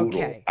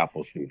 Okay.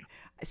 Appleseed.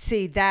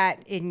 See that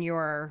in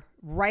your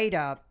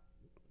write-up.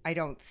 I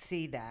don't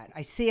see that.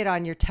 I see it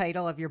on your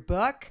title of your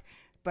book,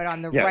 but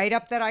on the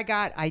write-up that I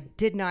got, I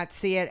did not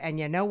see it. And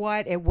you know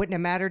what? It wouldn't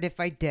have mattered if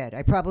I did.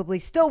 I probably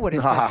still would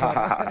have said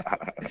Toro.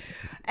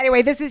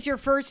 Anyway, this is your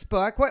first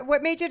book.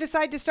 What made you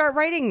decide to start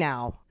writing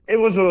now? It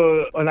was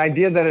an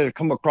idea that had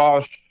come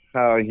across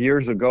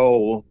years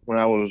ago when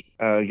I was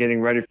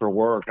getting ready for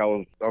work. I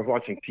was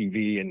watching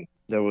TV, and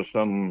there was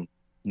some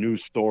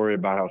news story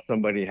about how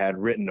somebody had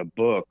written a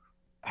book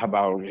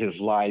about his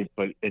life,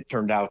 but it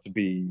turned out to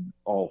be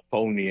all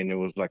phony, and it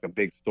was like a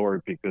big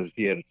story because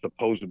he had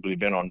supposedly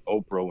been on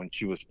Oprah when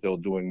she was still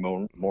doing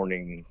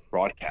morning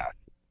broadcasts.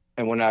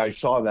 And when I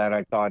saw that,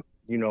 I thought,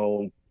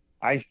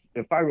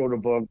 if I wrote a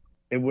book,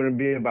 it wouldn't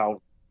be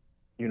about,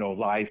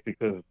 life,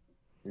 because,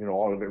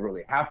 all of it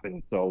really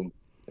happened. So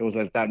it was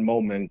at that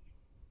moment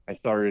I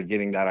started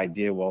getting that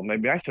idea, well,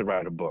 maybe I should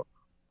write a book.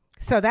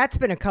 So that's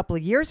been a couple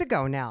of years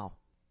ago now.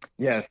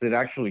 Yes, it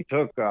actually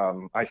took,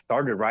 I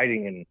started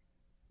writing in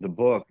the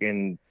book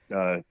in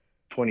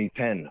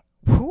 2010.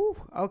 Whew.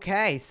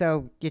 Okay,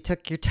 so you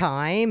took your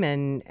time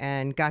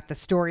and got the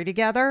story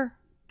together?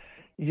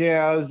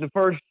 Yeah, the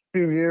first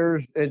few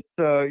years, it's,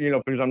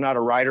 because I'm not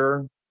a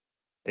writer,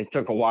 it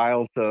took a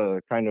while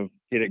to kind of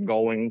get it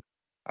going.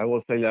 I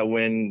will say that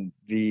when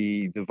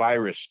the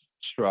virus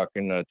struck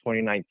in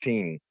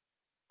 2019,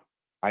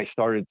 I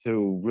started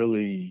to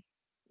really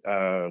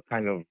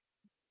kind of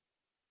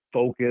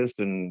focus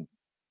and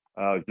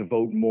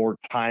devote more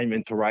time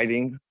into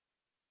writing.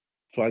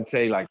 So I'd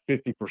say like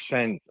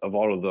 50% of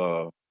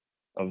all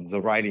of the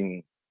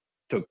writing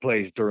took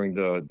place during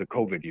the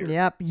COVID year.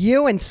 Yep,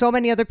 you and so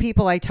many other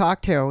people I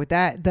talked to.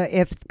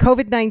 If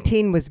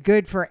COVID-19 was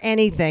good for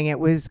anything, it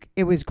was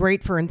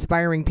great for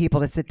inspiring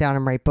people to sit down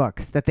and write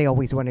books that they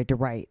always wanted to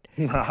write.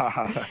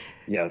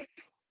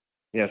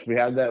 Yes, we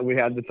had that. We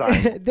had the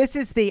time. This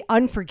is the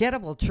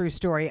unforgettable true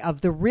story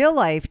of the real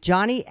life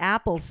Johnny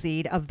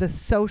Appleseed of the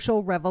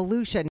social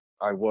revolution.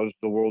 I was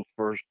the world's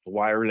first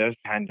wireless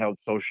handheld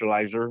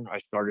socializer. I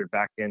started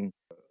back in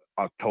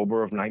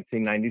October of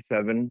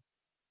 1997,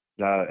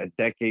 a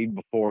decade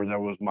before there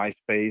was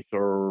MySpace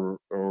or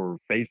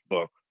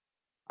Facebook.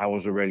 I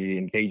was already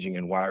engaging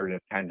in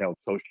wireless handheld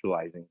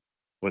socializing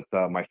with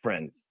my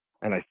friends.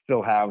 And I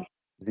still have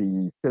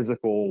the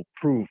physical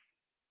proof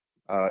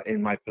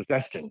in my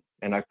possession.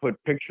 And I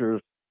put pictures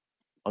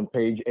on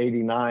page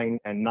 89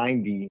 and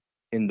 90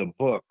 in the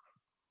book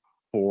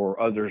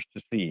for others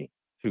to see,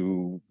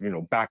 to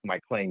back my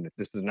claim that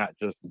this is not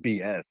just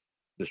BS.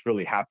 This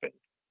really happened.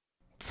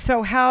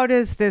 So how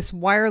does this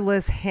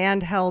wireless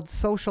handheld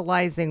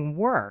socializing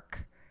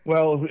work?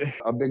 Well,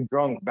 a big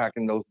drunk back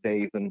in those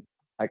days, and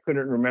I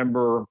couldn't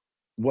remember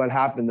what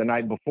happened the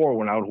night before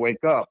when I would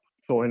wake up.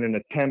 So in an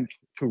attempt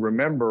to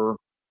remember,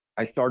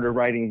 I started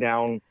writing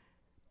down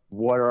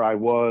where I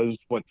was,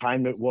 what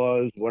time it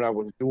was, what I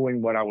was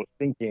doing, what I was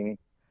thinking,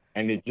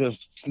 and it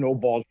just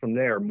snowballed from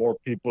there. More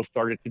people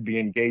started to be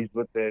engaged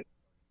with it.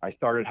 I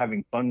started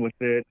having fun with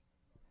it.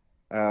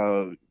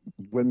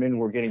 Women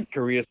were getting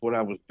curious what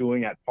I was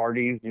doing at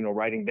parties,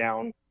 writing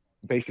down,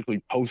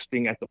 basically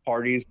posting at the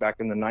parties back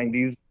in the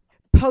 90s.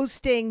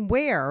 Posting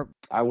where?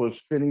 I was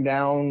sitting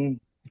down,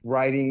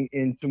 writing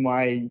into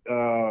my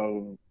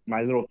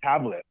my little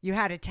tablet. You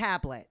had a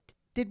tablet.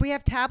 Did we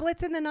have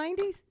tablets in the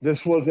 90s?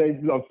 This was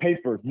of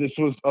paper. This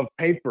was of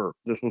paper.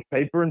 This was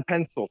paper and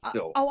pencil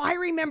still. I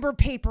remember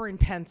paper and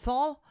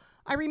pencil.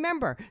 I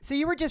remember. So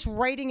you were just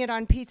writing it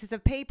on pieces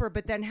of paper,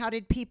 but then how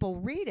did people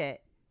read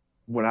it?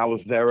 When I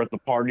was there at the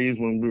parties,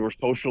 when we were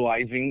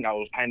socializing, I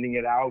was handing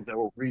it out. They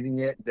were reading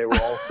it. They were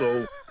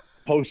also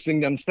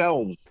posting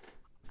themselves.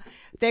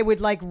 They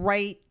would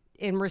write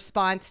in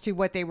response to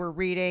what they were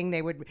reading.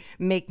 They would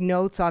make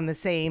notes on the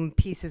same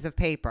pieces of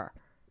paper.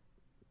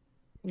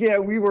 Yeah,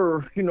 we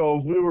were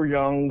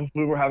young.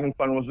 We were having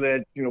fun with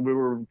it. We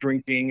were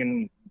drinking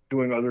and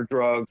doing other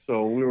drugs.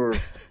 So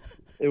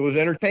it was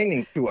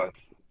entertaining to us.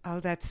 Oh,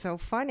 that's so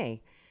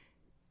funny.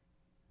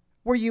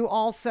 Were you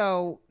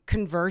also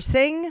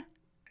conversing?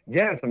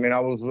 Yes, I mean, I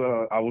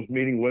was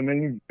meeting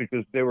women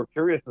because they were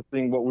curious to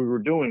see what we were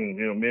doing.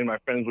 You know, me and my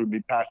friends would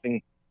be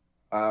passing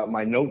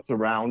my notes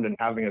around and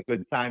having a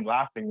good time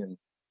laughing, and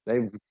they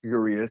were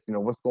curious. You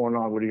know, what's going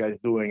on? What are you guys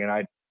doing? And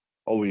I'd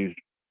always,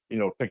 you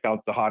know, pick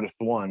out the hottest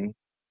one,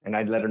 and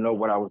I'd let her know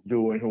what I was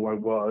doing, who I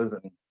was,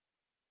 and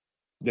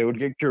they would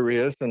get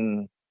curious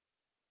and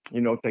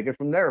you know take it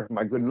from there.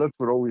 My good looks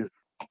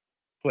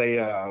play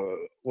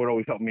would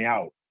always help me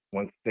out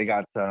once they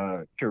got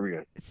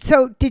curious.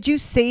 So, did you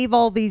save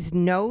all these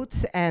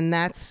notes and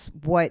that's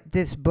what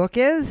this book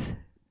is?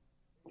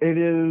 It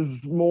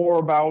is more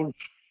about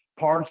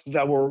parts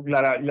that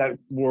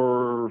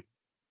were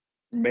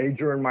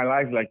major in my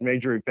life, like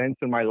major events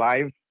in my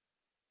life,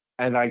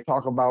 and I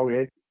talk about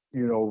it,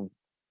 you know,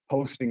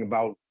 posting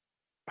about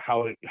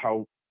how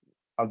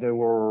they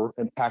were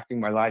impacting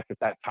my life at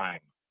that time.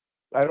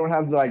 I don't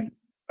have like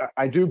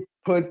I do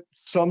put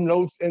some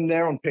notes in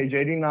there on page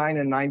 89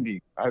 and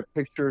 90. I have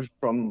pictures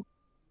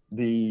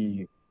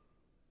the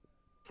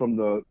from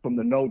the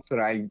notes that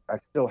I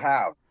still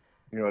have,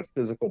 you know, as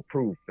physical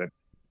proof that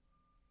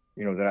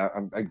you know that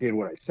I did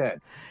what I said.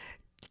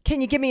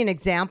 Can you give me an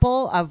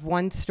example of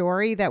one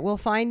story that we'll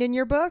find in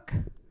your book?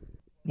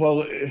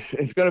 Well,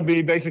 it's going to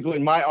be basically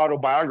my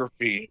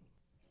autobiography,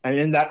 and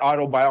in that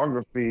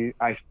autobiography,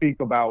 I speak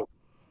about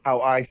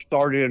how I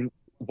started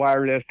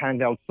wireless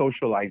handheld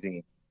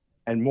socializing,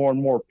 and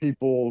more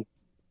people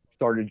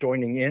started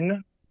joining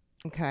in.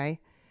 Okay.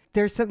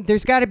 There's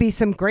got to be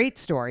some great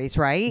stories,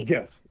 right?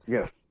 Yes,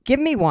 yes. Give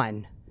me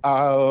one.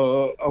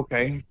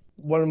 Okay.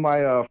 One of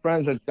my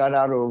friends that got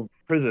out of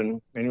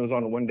prison, and he was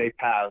on a 1 day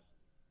pass.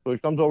 So he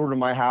comes over to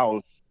my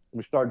house.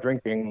 We start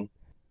drinking.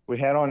 We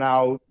head on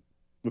out.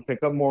 We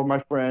pick up more of my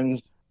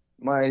friends.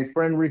 My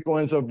friend Rico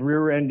ends up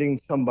rear-ending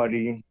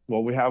somebody.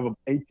 Well, we have an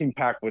 18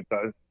 pack with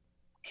us.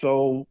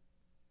 So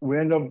we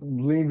end up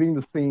leaving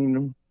the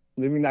scene,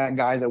 leaving that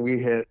guy that we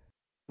hit.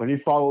 But he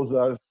follows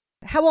us.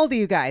 How old are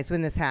you guys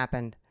when this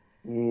happened?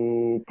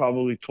 Ooh,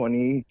 probably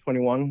 20,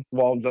 21.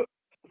 Well,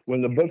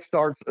 when the book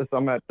starts,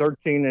 I'm at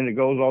 13 and it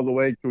goes all the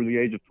way through the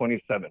age of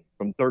 27,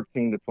 from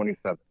 13 to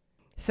 27.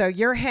 So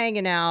you're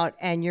hanging out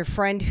and your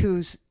friend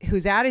who's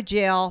out of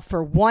jail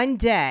for 1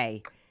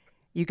 day,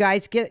 you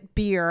guys get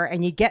beer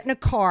and you get in a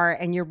car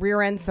and you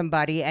rear end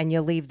somebody and you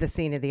leave the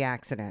scene of the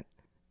accident.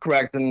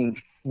 Correct. And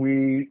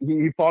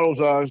he follows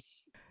us.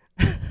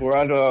 We're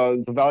at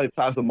the Valley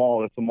Plaza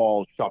Mall. It's a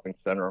mall shopping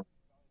center.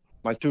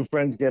 My two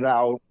friends get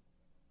out.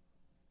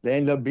 They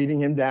end up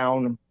beating him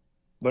down,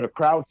 but a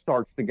crowd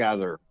starts to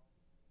gather.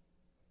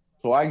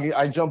 So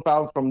I jump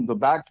out from the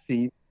back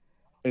seat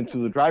into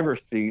the driver's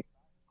seat.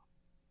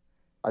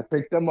 I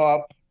pick them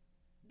up.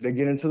 They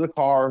get into the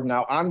car.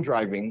 Now I'm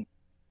driving.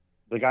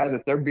 The guy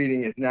that they're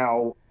beating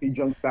he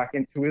jumps back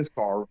into his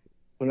car.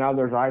 So now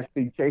there's a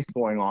high-speed chase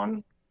going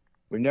on.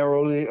 We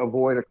narrowly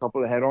avoid a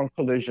couple of head-on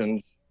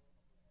collisions.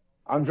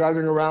 I'm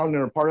driving around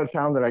in a part of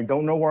town that I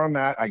don't know where I'm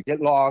at. I get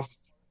lost.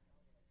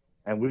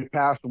 And we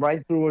passed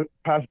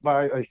passed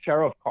by a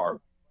sheriff car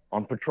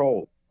on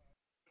patrol.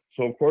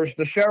 So, of course,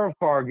 the sheriff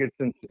car gets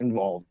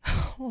involved.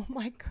 Oh,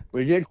 my God.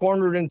 We get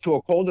cornered into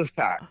a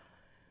cul-de-sac.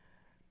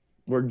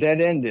 We're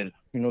dead-ended.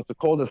 You know, it's a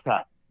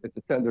cul-de-sac.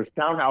 There's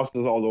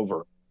townhouses all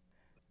over.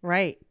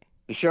 Right.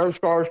 The sheriff's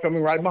car is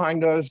coming right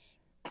behind us.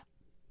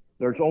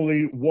 There's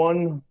only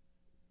one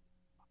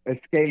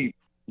escape.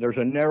 There's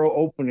a narrow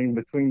opening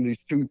between these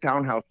two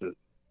townhouses.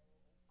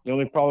 The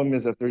only problem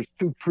is that there's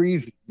two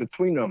trees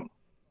between them,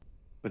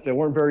 but they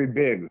weren't very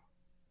big.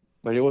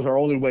 But it was our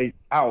only way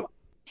out.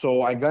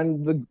 So I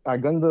gunned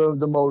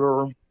the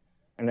motor,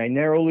 and I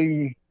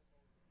narrowly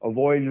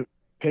avoid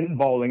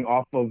pinballing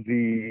off of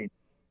the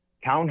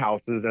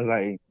townhouses as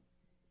I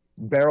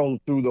barreled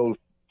through those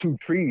two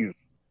trees.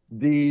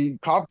 The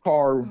cop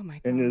car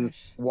in his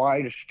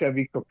wide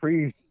Chevy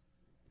Caprice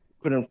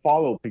couldn't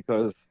follow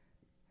because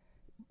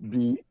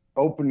the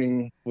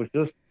opening was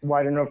just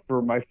wide enough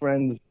for my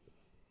friend's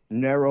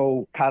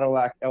narrow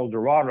Cadillac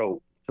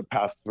Eldorado to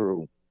pass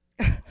through.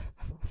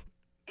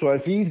 So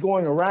as he's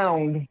going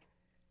around,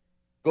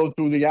 go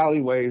through the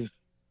alleyways,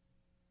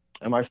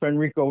 and my friend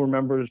Rico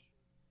remembers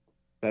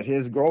that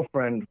his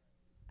girlfriend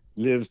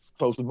lives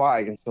close by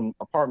in some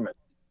apartments.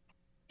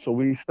 So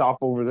we stop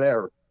over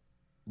there.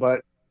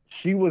 But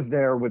she was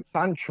there with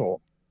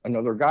Sancho,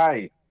 another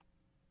guy.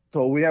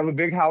 So we have a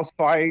big house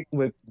fight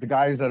with the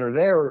guys that are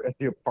there at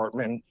the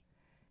apartment.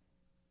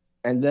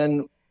 And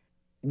then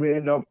we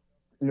end up,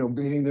 you know,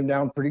 beating them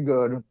down pretty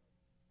good.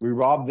 We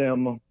rob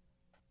them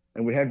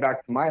and we head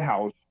back to my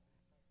house.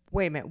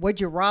 Wait a minute.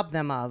 What'd you rob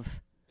them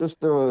of? Just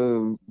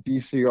the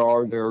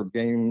VCR, their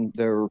game,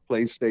 their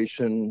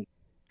PlayStation.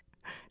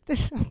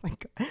 Oh my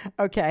God.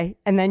 Okay.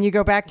 And then you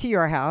go back to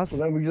your house. So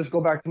then we just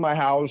go back to my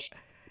house.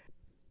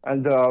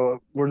 And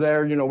we're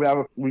there, you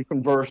know, we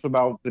converse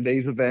about the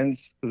day's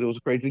events because it was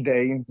a crazy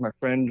day. My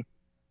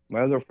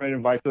other friend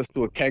invites us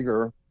to a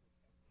kegger.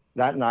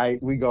 That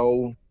night we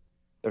go,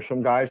 there's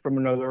some guys from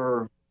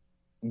another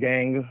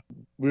gang.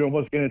 We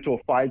almost get into a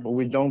fight, but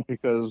we don't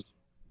because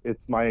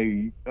it's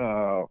my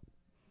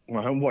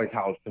homeboy's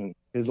house and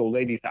his old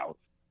lady's house.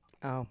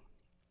 Oh.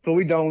 So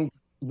we don't.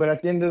 But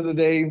at the end of the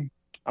day,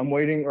 I'm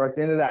waiting, or at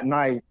the end of that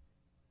night,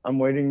 I'm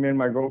waiting. Me and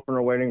my girlfriend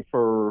are waiting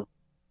for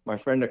my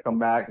friend to come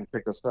back and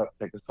pick us up,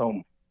 take us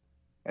home.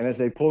 And as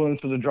they pull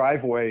into the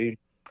driveway,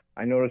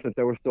 I noticed that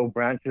there were still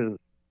branches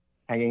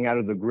hanging out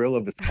of the grill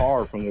of his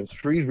car from those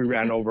trees we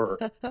ran over.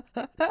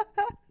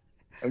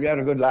 And we had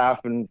a good laugh,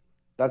 and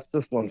that's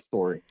just one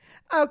story.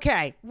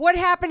 Okay. What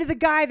happened to the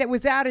guy that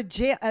was out of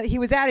jail? He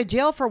was out of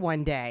jail for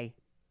one day.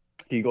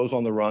 He goes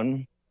on the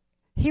run.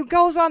 He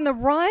goes on the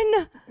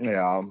run?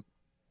 Yeah.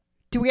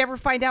 Do we ever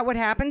find out what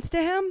happens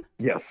to him?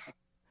 Yes.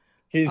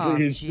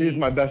 He's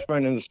my best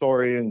friend in the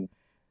story, and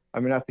I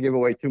mean, not to give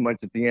away too much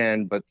at the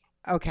end, but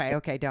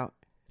Okay, don't.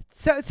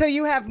 So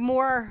you have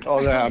more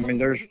oh yeah, I mean,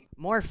 there's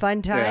more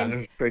fun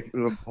times? there's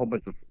a whole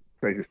bunch of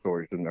crazy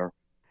stories in there.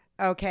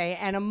 Okay,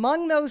 and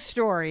among those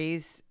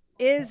stories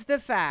is the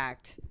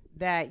fact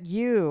that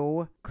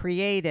you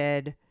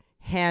created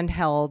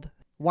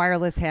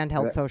wireless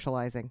handheld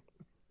socializing.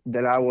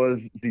 That I was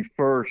the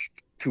first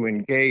to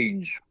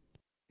engage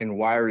in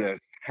wireless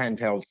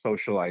handheld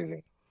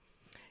socializing.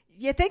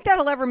 You think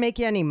that'll ever make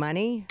you any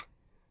money?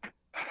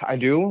 I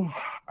do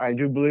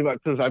believe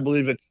it, because I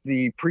believe it's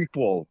the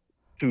prequel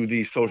to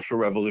the social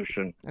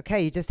revolution.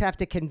 Okay, you just have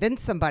to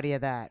convince somebody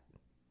of that.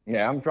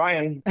 Yeah, I'm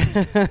trying.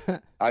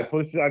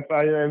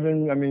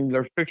 I mean,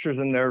 there's pictures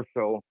in there,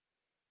 so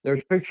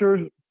there's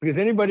pictures, because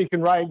anybody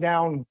can write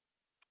down,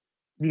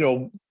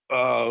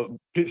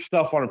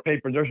 stuff on a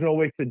paper. There's no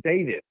way to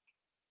date it.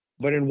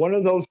 But in one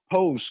of those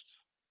posts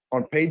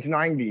on page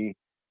 90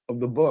 of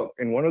the book,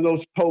 in one of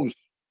those posts,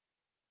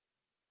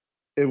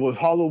 it was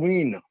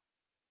Halloween.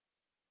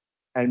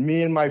 And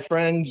me and my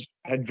friends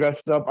had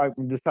dressed up. I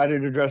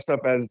decided to dress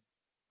up as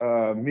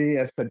me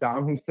as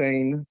Saddam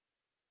Hussein.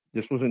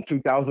 This was in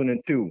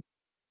 2002.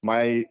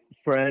 My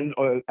friend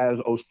as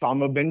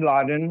Osama bin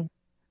Laden.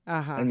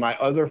 And my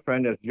other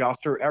friend as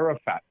Yasser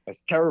Arafat, as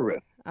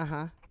terrorists.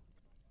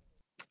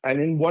 And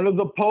in one of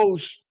the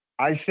posts,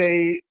 I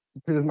say,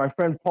 because my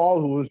friend Paul,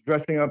 who was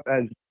dressing up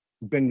as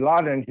bin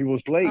Laden, he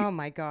was late. Oh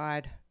my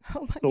God.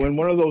 So in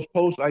one of those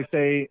posts, I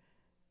say,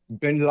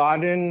 bin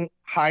Laden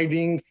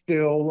hiding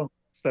still,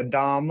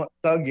 Saddam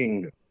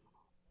thugging.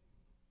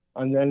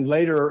 And then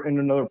later in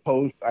another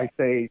post, I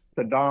say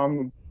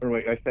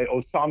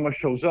Osama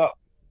shows up.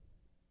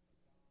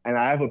 And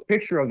I have a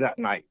picture of that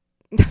night.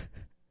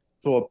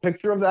 So a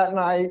picture of that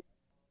night,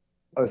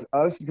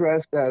 us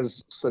dressed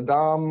as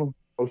Saddam,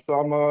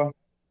 Osama,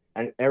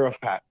 and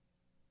Arafat.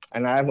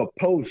 And I have a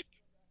post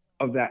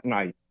of that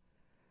night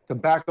to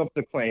back up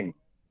the claim.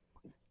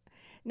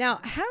 Now,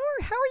 how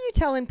are you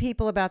telling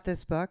people about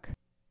this book?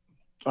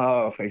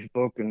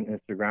 Facebook and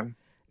Instagram.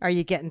 Are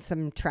you getting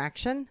some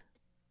traction?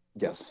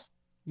 Yes.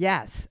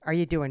 Yes. Are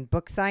you doing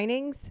book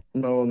signings?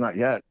 No, not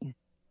yet.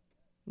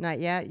 Not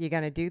yet? You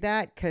going to do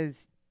that?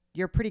 Because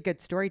you're a pretty good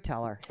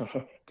storyteller.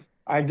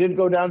 I did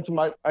go down to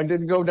my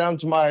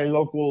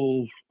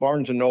local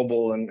Barnes and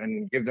Noble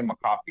and give them a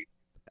copy.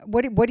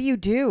 What do you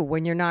do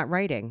when you're not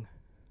writing?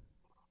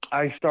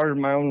 I started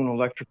my own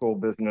electrical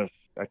business.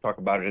 I talk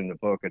about it in the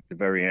book at the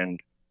very end.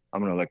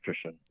 I'm an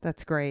electrician.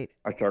 That's great.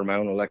 I started my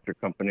own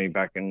electric company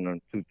back in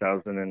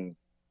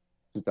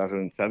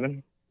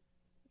 2007.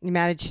 You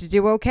managed to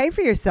do okay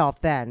for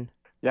yourself then.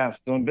 Yeah,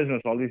 still in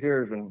business all these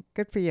years and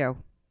good for you.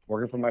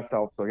 Working for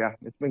myself. So yeah,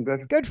 it's been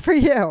good. Good for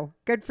you.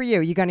 Good for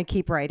you. You going to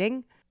keep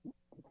writing?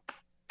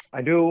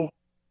 I do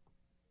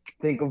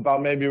think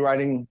about maybe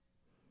writing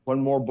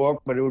one more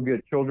book, but it would be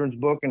a children's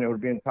book, and it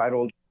would be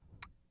entitled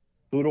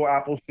Pluto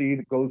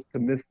Appleseed Goes to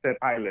Misfit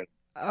Island.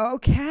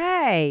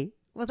 Okay.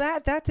 Well,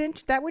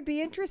 that would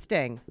be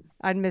interesting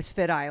on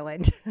Misfit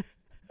Island.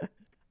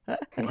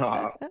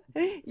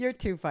 You're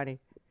too funny.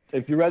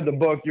 If you read the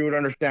book, you would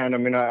understand. I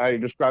mean, I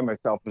describe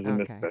myself as a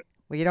misfit.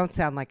 Well, you don't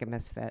sound like a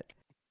misfit.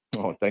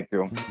 Oh, thank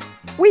you.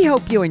 We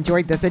hope you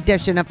enjoyed this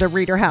edition of the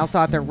Reader House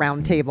Author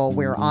Roundtable,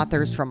 where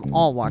authors from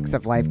all walks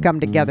of life come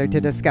together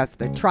to discuss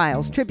the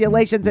trials,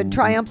 tribulations, and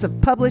triumphs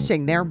of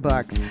publishing their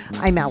books.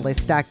 I'm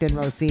Alice Stockton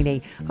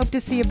Rossini. Hope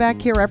to see you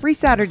back here every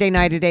Saturday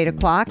night at 8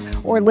 o'clock,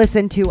 or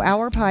listen to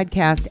our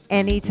podcast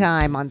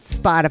anytime on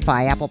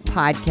Spotify, Apple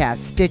Podcasts,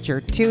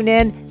 Stitcher,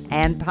 TuneIn,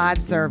 and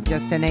PodServe,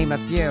 just to name a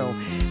few.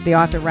 The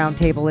Author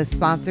Roundtable is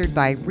sponsored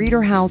by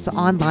Reader House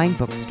Online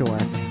Bookstore,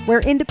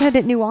 where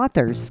independent new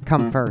authors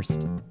come first.